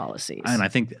COVID policies. And I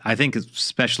think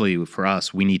especially for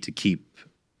us, we need to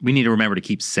remember to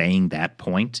keep saying that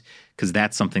point, because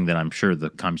that's something that I'm sure the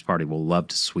Communist Party will love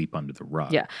to sweep under the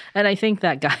rug. Yeah. And I think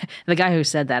the guy who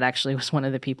said that actually was one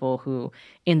of the people who,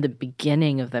 in the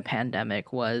beginning of the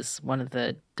pandemic, was one of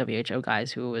the WHO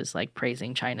guys who was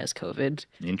praising China's COVID.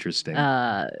 Interesting.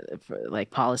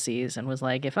 Policies, and was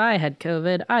like, if I had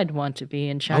COVID, I'd want to be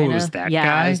in China. Oh, it was that guy?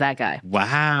 Yeah, it was that guy.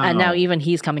 Wow. And now even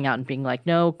he's coming out and being like,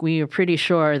 no, we are pretty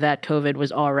sure that COVID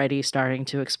was already starting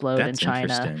to explode in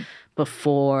China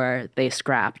before they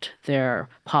scrapped their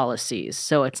policies.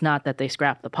 So it's not that they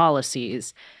scrapped the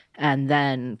policies and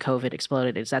then COVID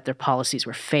exploded. It's that their policies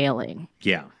were failing.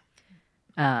 Yeah.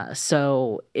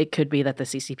 So it could be that the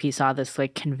CCP saw this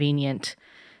convenient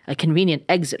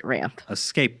exit ramp. A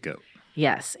scapegoat.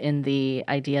 Yes, in the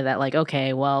idea that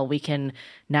okay, well, we're going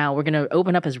to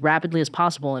open up as rapidly as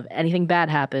possible. If anything bad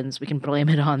happens, we can blame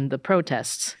it on the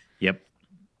protests. Yep.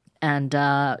 And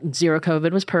zero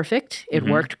COVID was perfect. It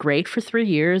worked great for 3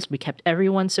 years. We kept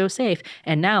everyone so safe.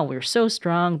 And now we're so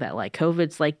strong that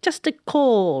COVID's just a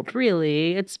cold,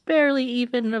 really. It's barely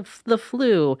even the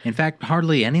flu. In fact,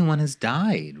 hardly anyone has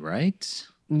died, right?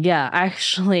 Yeah,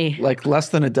 actually. Less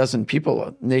than a dozen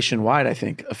people nationwide, I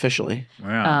think, officially.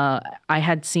 Wow. I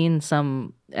had seen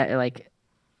some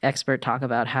expert talk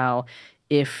about how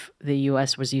if the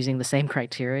U.S. was using the same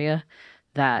criteria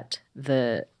that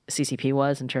the CCP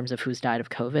was in terms of who's died of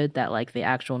COVID, that the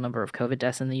actual number of COVID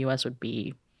deaths in the U.S. would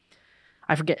be,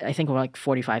 I forget, I think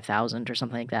 45,000 or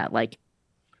something like that.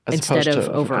 Instead of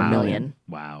over a million.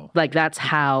 Wow. That's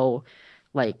how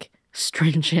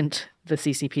stringent the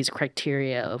CCP's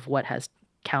criteria of what has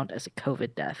count as a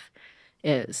COVID death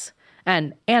is.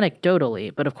 And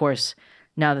anecdotally, but of course,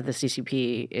 now that the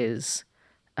CCP is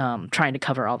trying to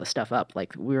cover all the stuff up,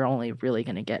 we're only really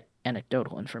going to get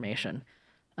anecdotal information.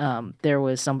 There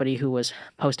was somebody who was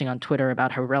posting on Twitter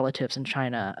about her relatives in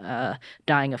China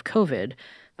dying of COVID,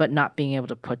 but not being able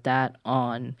to put that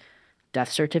on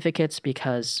death certificates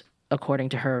because, according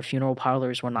to her, funeral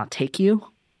parlors will not take you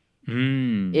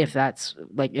if that's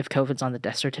if COVID's on the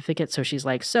death certificate. So she's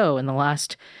so in the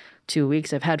last 2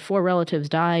 weeks, I've had 4 relatives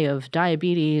die of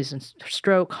diabetes and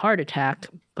stroke, heart attack,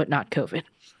 but not COVID.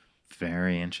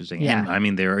 Very interesting. Yeah. And I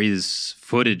mean, there is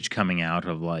footage coming out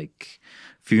of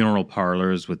funeral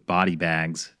parlors with body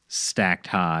bags stacked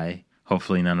high.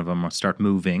 Hopefully none of them will start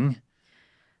moving.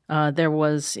 There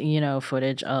was,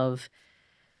 footage of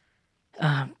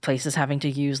places having to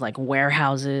use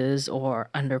warehouses or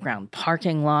underground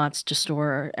parking lots to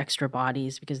store extra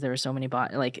bodies because there are so many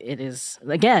bodies. It is,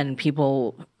 again,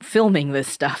 people filming this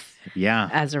stuff Yeah.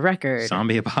 as a record.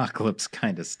 Zombie apocalypse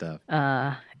kind of stuff.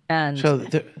 And So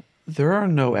There are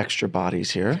no extra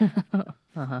bodies here.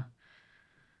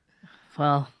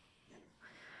 Well,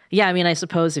 yeah, I mean, I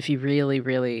suppose if you really,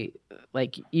 really,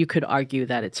 like, you could argue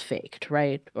that it's faked,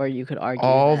 right? Or you could argue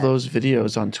All that, those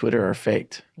videos on Twitter are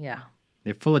faked. yeah.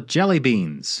 They're full of jelly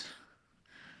beans.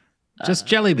 Just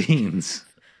jelly beans.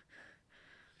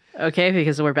 Okay,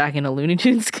 because we're back in a Looney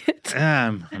Tunes skit.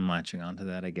 I'm latching onto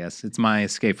that, I guess. It's my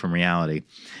escape from reality.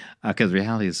 Because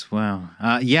reality is, well,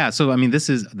 yeah. So, I mean, this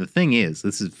is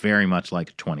very much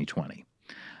like 2020.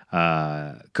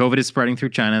 COVID is spreading through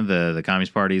China. The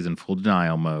Communist Party is in full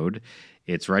denial mode.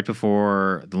 It's right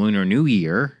before the Lunar New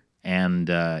Year, and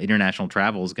international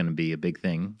travel is going to be a big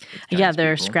thing. Yeah,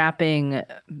 they're scrapping,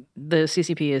 the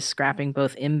CCP is scrapping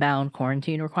both inbound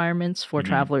quarantine requirements for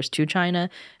travelers to China,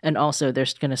 and also they're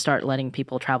going to start letting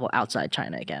people travel outside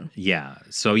China again. Yeah.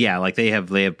 So, yeah, like they have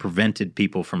prevented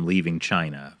people from leaving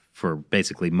China for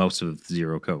basically most of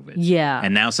zero COVID. Yeah.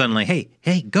 And now suddenly,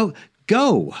 hey, go.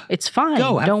 It's fine.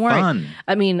 Go, have Don't worry. fun.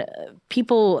 I mean,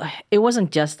 people, it wasn't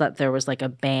just that there was like a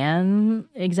ban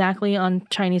exactly on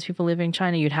Chinese people leaving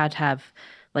China. You'd had to have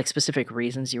like specific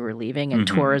reasons you were leaving, and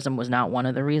tourism was not one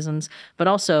of the reasons. But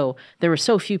also, there were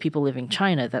so few people leaving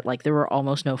China that like there were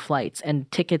almost no flights,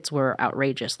 and tickets were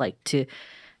outrageous. Like to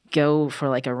go for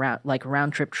like a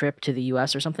round trip to the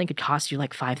US or something could cost you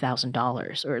like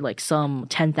 $5,000 or like some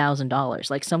 $10,000,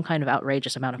 like some kind of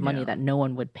outrageous amount of money that no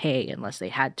one would pay unless they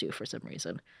had to for some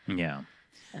reason. Yeah.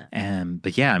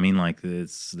 But yeah, I mean, like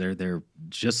they're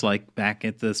just like back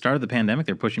at the start of the pandemic,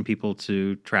 they're pushing people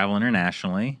to travel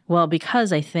internationally. Well,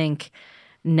 because I think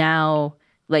now,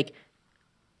 like,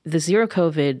 the zero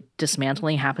COVID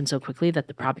dismantling happened so quickly that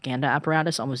the propaganda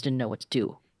apparatus almost didn't know what to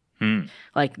do.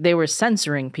 Like they were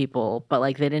censoring people, but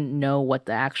like they didn't know what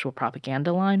the actual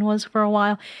propaganda line was for a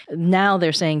while. Now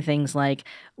they're saying things like,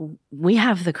 we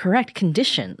have the correct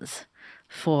conditions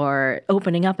for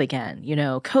opening up again. You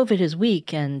know, COVID is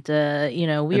weak and,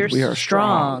 we are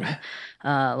strong.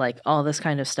 Like all this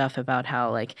kind of stuff about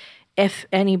how like, if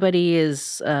anybody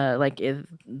is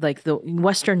if the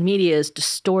Western media is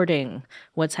distorting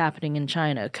what's happening in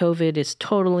China, COVID is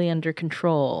totally under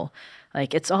control.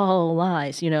 Like it's all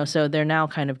lies, so they're now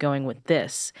kind of going with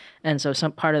this. And so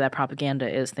some part of that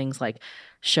propaganda is things like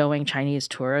showing Chinese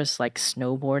tourists like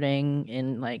snowboarding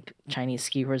in like Chinese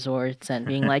ski resorts and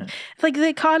being like the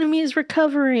economy is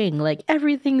recovering, like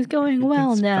everything's going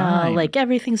well now, fine. like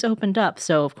everything's opened up.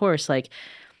 So of course, they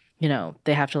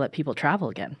have to let people travel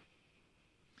again.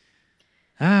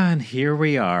 And here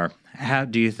we are. How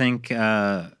do you think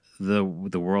the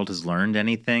world has learned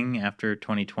anything after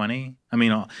 2020? I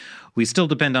mean, we still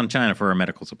depend on China for our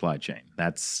medical supply chain.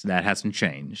 That hasn't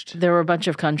changed. There were a bunch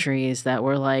of countries that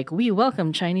were like, we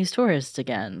welcome Chinese tourists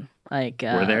again. Like,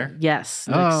 were there? Yes,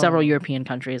 like several European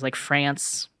countries, like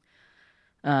France,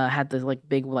 had the like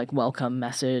big like welcome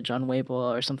message on Weibo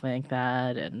or something like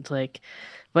that, and like.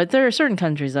 But there are certain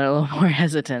countries that are a little more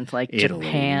hesitant, like Italy.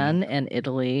 Japan and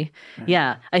Italy.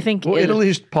 Yeah, I think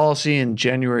Italy's policy in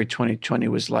January 2020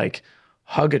 was like,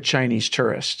 hug a Chinese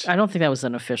tourist. I don't think that was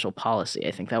an official policy.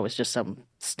 I think that was just some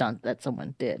stunt that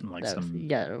someone did. Like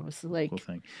it was like cool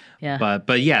thing. Yeah.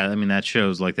 But yeah, I mean that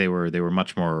shows like they were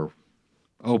much more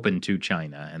open to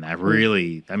China, and that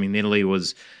really, I mean, Italy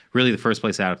was really the first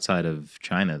place outside of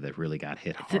China that really got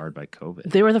hit hard by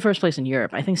COVID. They were the first place in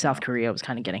Europe. I think South Korea was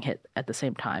kind of getting hit at the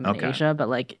same time in Asia, but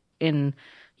like in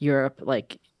Europe,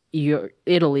 like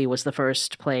Italy was the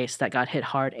first place that got hit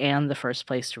hard and the first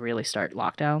place to really start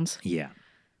lockdowns. Yeah.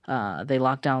 They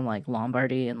locked down like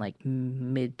Lombardy in like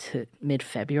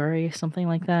mid-February, something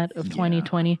like that of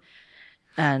 2020.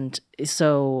 And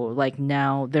so like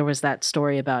now there was that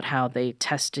story about how they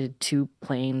tested 2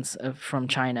 planes from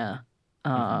China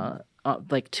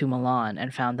like to Milan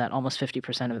and found that almost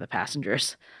 50% of the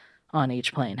passengers on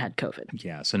each plane had COVID.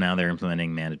 Yeah, so now they're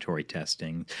implementing mandatory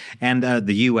testing, and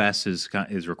the U.S. is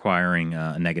requiring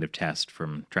a negative test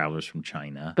from travelers from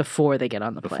China before they get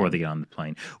on the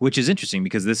plane. Which is interesting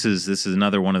because this is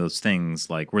another one of those things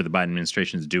like where the Biden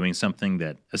administration is doing something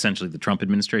that essentially the Trump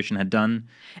administration had done.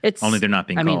 Only they're not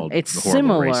being called it's the horrible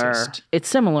similar. racist. It's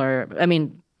similar. I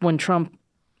mean, when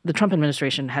the Trump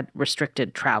administration had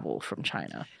restricted travel from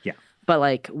China. Yeah, but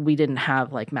like we didn't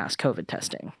have like mass COVID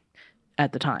testing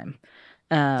at the time.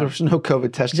 There was no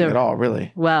COVID testing at all,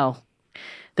 really. Well,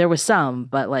 there was some,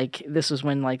 but like this was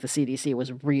when like the CDC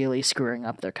was really screwing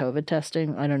up their COVID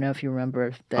testing. I don't know if you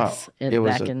remember this. It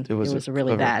was a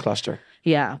really bad cluster.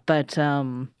 Yeah, but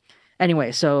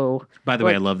anyway, so by the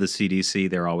way, I love the CDC.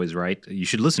 They're always right. You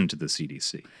should listen to the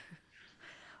CDC.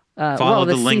 Follow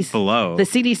the link below. The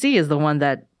CDC is the one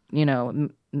that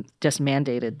just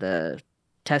mandated the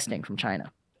testing from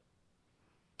China.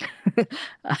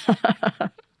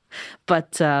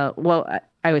 But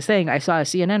I was saying I saw a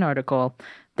CNN article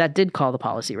that did call the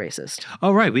policy racist.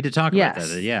 Oh, right. We did talk about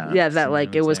Yes. that. Yeah. Yeah, that So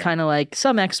like I it would was say. kind of like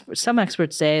some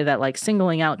experts say that like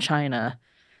singling out China,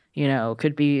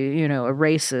 could be, a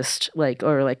racist, like,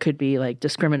 or like could be like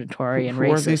discriminatory and Who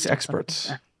racist. are these or something.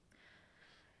 experts?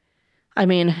 I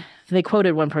mean, they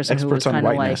quoted one person who was Experts on kind of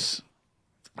like, whiteness.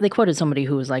 they quoted somebody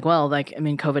who was like, well, like, I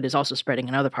mean, COVID is also spreading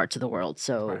in other parts of the world,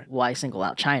 so Right. why single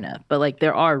out China? But like,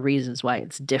 there are reasons why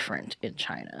it's different in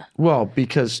China. Well,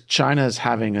 because China is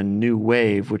having a new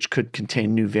wave, which could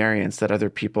contain new variants that other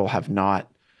people have not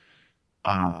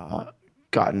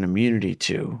gotten immunity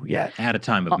to yet. At a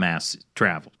time of mass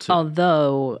travel, too.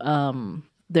 Although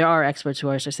there are experts who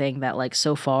are also saying that like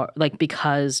so far, like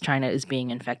because China is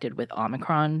being infected with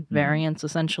Omicron variants,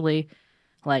 essentially,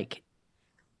 like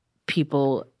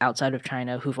people outside of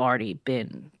China who've already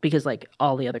been, because like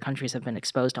all the other countries have been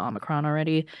exposed to Omicron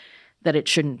already, that it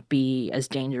shouldn't be as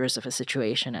dangerous of a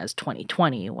situation as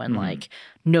 2020 when like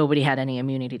nobody had any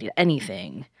immunity to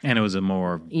anything. And it was a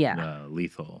more Yeah.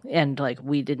 lethal. And like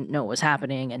we didn't know what was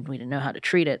happening and we didn't know how to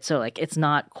treat it. So like it's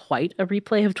not quite a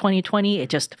replay of 2020. It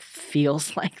just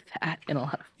feels like that in a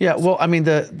lot of Yeah, well, I mean,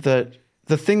 the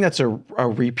thing that's a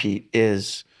repeat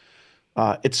is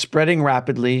it's spreading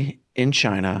rapidly in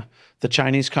China. The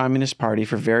Chinese Communist Party,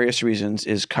 for various reasons,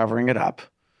 is covering it up.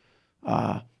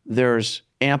 There's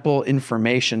ample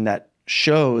information that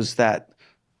shows that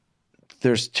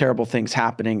there's terrible things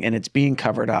happening and it's being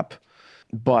covered up.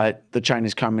 But the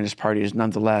Chinese Communist Party is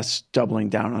nonetheless doubling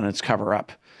down on its cover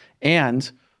up. And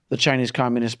the Chinese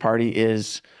Communist Party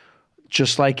is,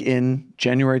 just like in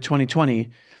January 2020,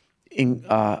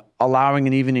 allowing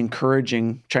and even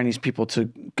encouraging Chinese people to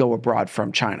go abroad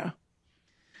from China.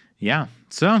 Yeah.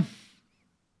 So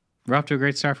we're off to a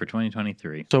great start for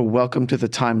 2023. So welcome to the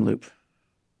time loop.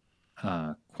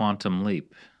 Quantum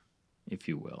leap, if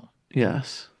you will.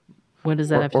 Yes. What does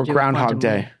that have to Or do Groundhog with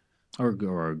quantum Day.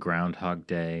 Or Groundhog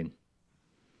Day.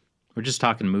 We're just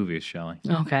talking movies, Shelley.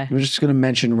 leap? Okay. We're just going to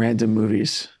mention random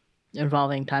movies.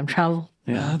 Involving time travel.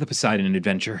 Yeah. The Poseidon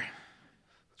Adventure.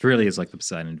 It really is like the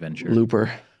Poseidon Adventure.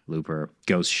 Looper. Looper.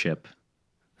 Ghost Ship.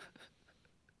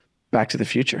 Back to the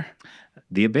Future.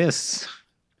 The Abyss.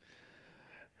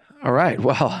 All right.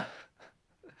 Well,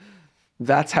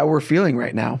 that's how we're feeling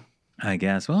right now. I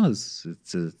guess. Well, it's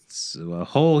a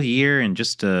whole year and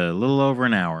just a little over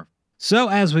an hour. So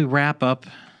as we wrap up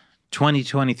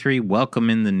 2023,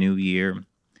 welcome in the new year.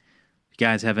 You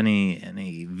guys have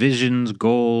any visions,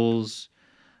 goals,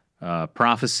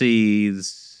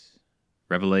 prophecies,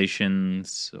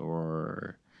 revelations,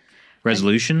 or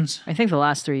resolutions? I think the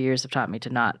last 3 years have taught me to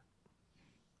not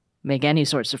make any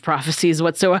sorts of prophecies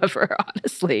whatsoever,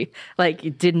 honestly. Like,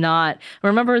 it did not.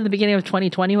 Remember in the beginning of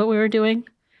 2020 what we were doing?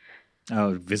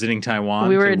 Oh, visiting Taiwan.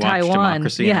 We were to in watch Taiwan.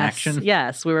 Democracy in action.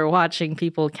 Yes, we were watching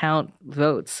people count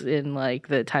votes in like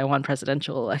the Taiwan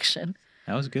presidential election.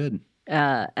 That was good.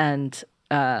 And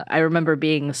I remember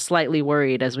being slightly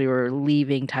worried as we were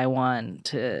leaving Taiwan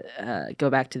to go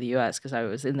back to the U.S. because I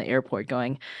was in the airport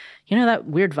going, that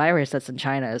weird virus that's in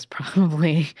China is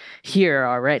probably here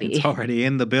already. It's already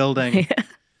in the building.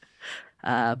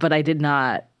 But I did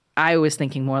not. I was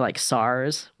thinking more like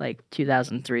SARS, like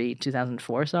 2003,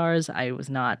 2004 SARS. I was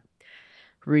not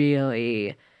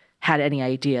really had any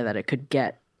idea that it could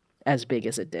get as big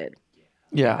as it did.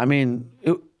 Yeah. I mean,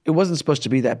 it wasn't supposed to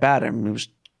be that bad. I mean, it was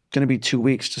going to be 2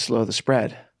 weeks to slow the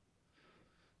spread.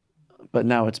 But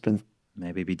now it's been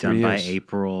Maybe be 3 done by years.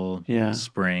 April, Yeah.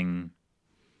 spring.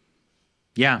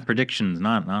 Yeah, predictions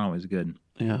not always good.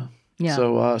 Yeah. Yeah.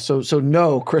 So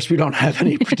no, Chris, we don't have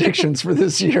any predictions for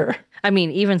this year. I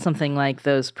mean, even something like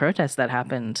those protests that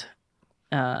happened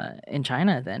in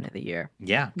China at the end of the year.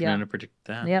 Yeah, Yeah. can predict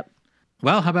that. Yep.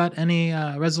 Well, how about any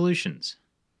resolutions?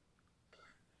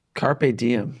 Carpe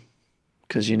diem,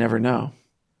 because you never know.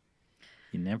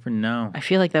 You never know. I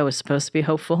feel like that was supposed to be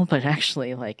hopeful, but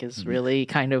actually, like, is really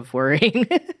kind of worrying.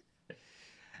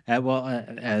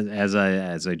 As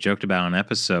I joked about on an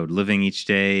episode, living each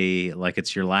day like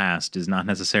it's your last is not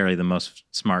necessarily the most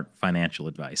smart financial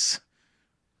advice.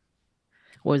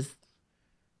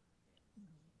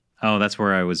 Oh, that's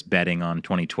where I was betting on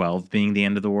 2012 being the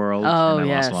end of the world. Oh, and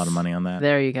I yes. lost a lot of money on that.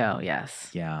 There you go.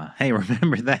 Yes. Yeah. Hey,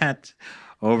 remember that?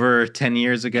 Over 10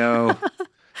 years ago.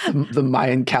 The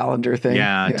Mayan calendar thing.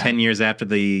 Yeah, 10 years after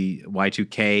the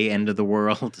Y2K end of the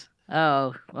world.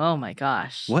 Oh my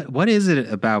gosh. What is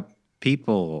it about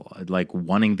people like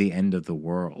wanting the end of the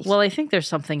world? Well, I think there's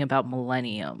something about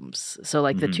millenniums. So,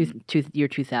 like, the year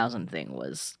 2000 thing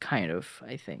was kind of,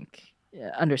 I think,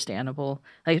 understandable.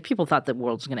 Like people thought the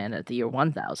world was going to end at the year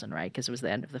 1000, right? Because it was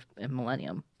the end of the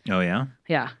millennium. Oh yeah.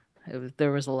 Yeah,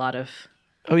 there was a lot of.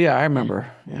 Oh yeah, I remember.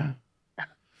 Yeah.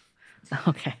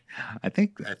 Okay. I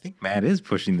think Matt is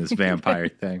pushing this vampire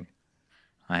thing.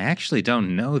 I actually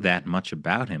don't know that much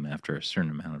about him after a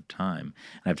certain amount of time,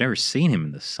 and I've never seen him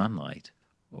in the sunlight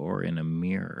or in a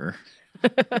mirror.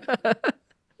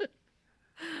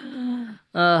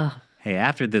 Hey,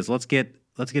 after this, let's get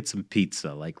some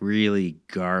pizza, like really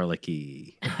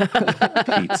garlicky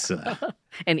pizza.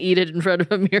 And eat it in front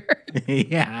of a mirror.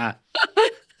 Yeah.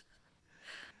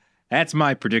 That's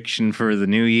my prediction for the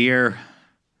new year.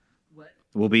 What?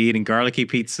 We'll be eating garlicky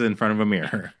pizza in front of a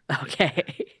mirror.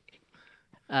 Okay.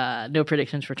 No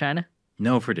predictions for China?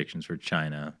 No predictions for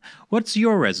China. What's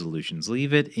your resolutions?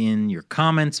 Leave it in your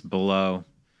comments below.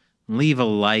 Leave a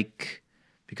like,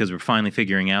 because we're finally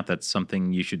figuring out that's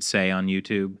something you should say on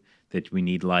YouTube, that we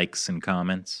need likes and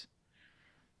comments.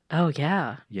 Oh,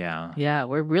 yeah. Yeah, Yeah,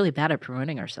 we're really bad at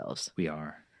promoting ourselves. we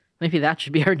are. Maybe that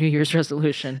should be our New Year's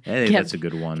resolution. Hey, that's a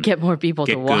good one. Get more people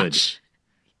Get to good. watch.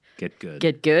 Get good.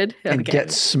 Get good? And Okay.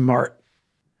 get smart.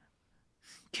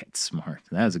 Get smart.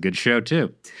 That was a good show,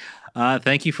 too.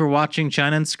 Thank you for watching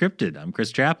China Unscripted. I'm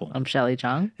Chris Chappell. I'm Shelley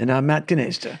Chong. And I'm Matt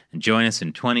Ganesta. And join us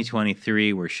in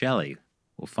 2023, where Shelley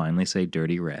will finally say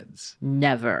Dirty Reds.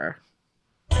 Never.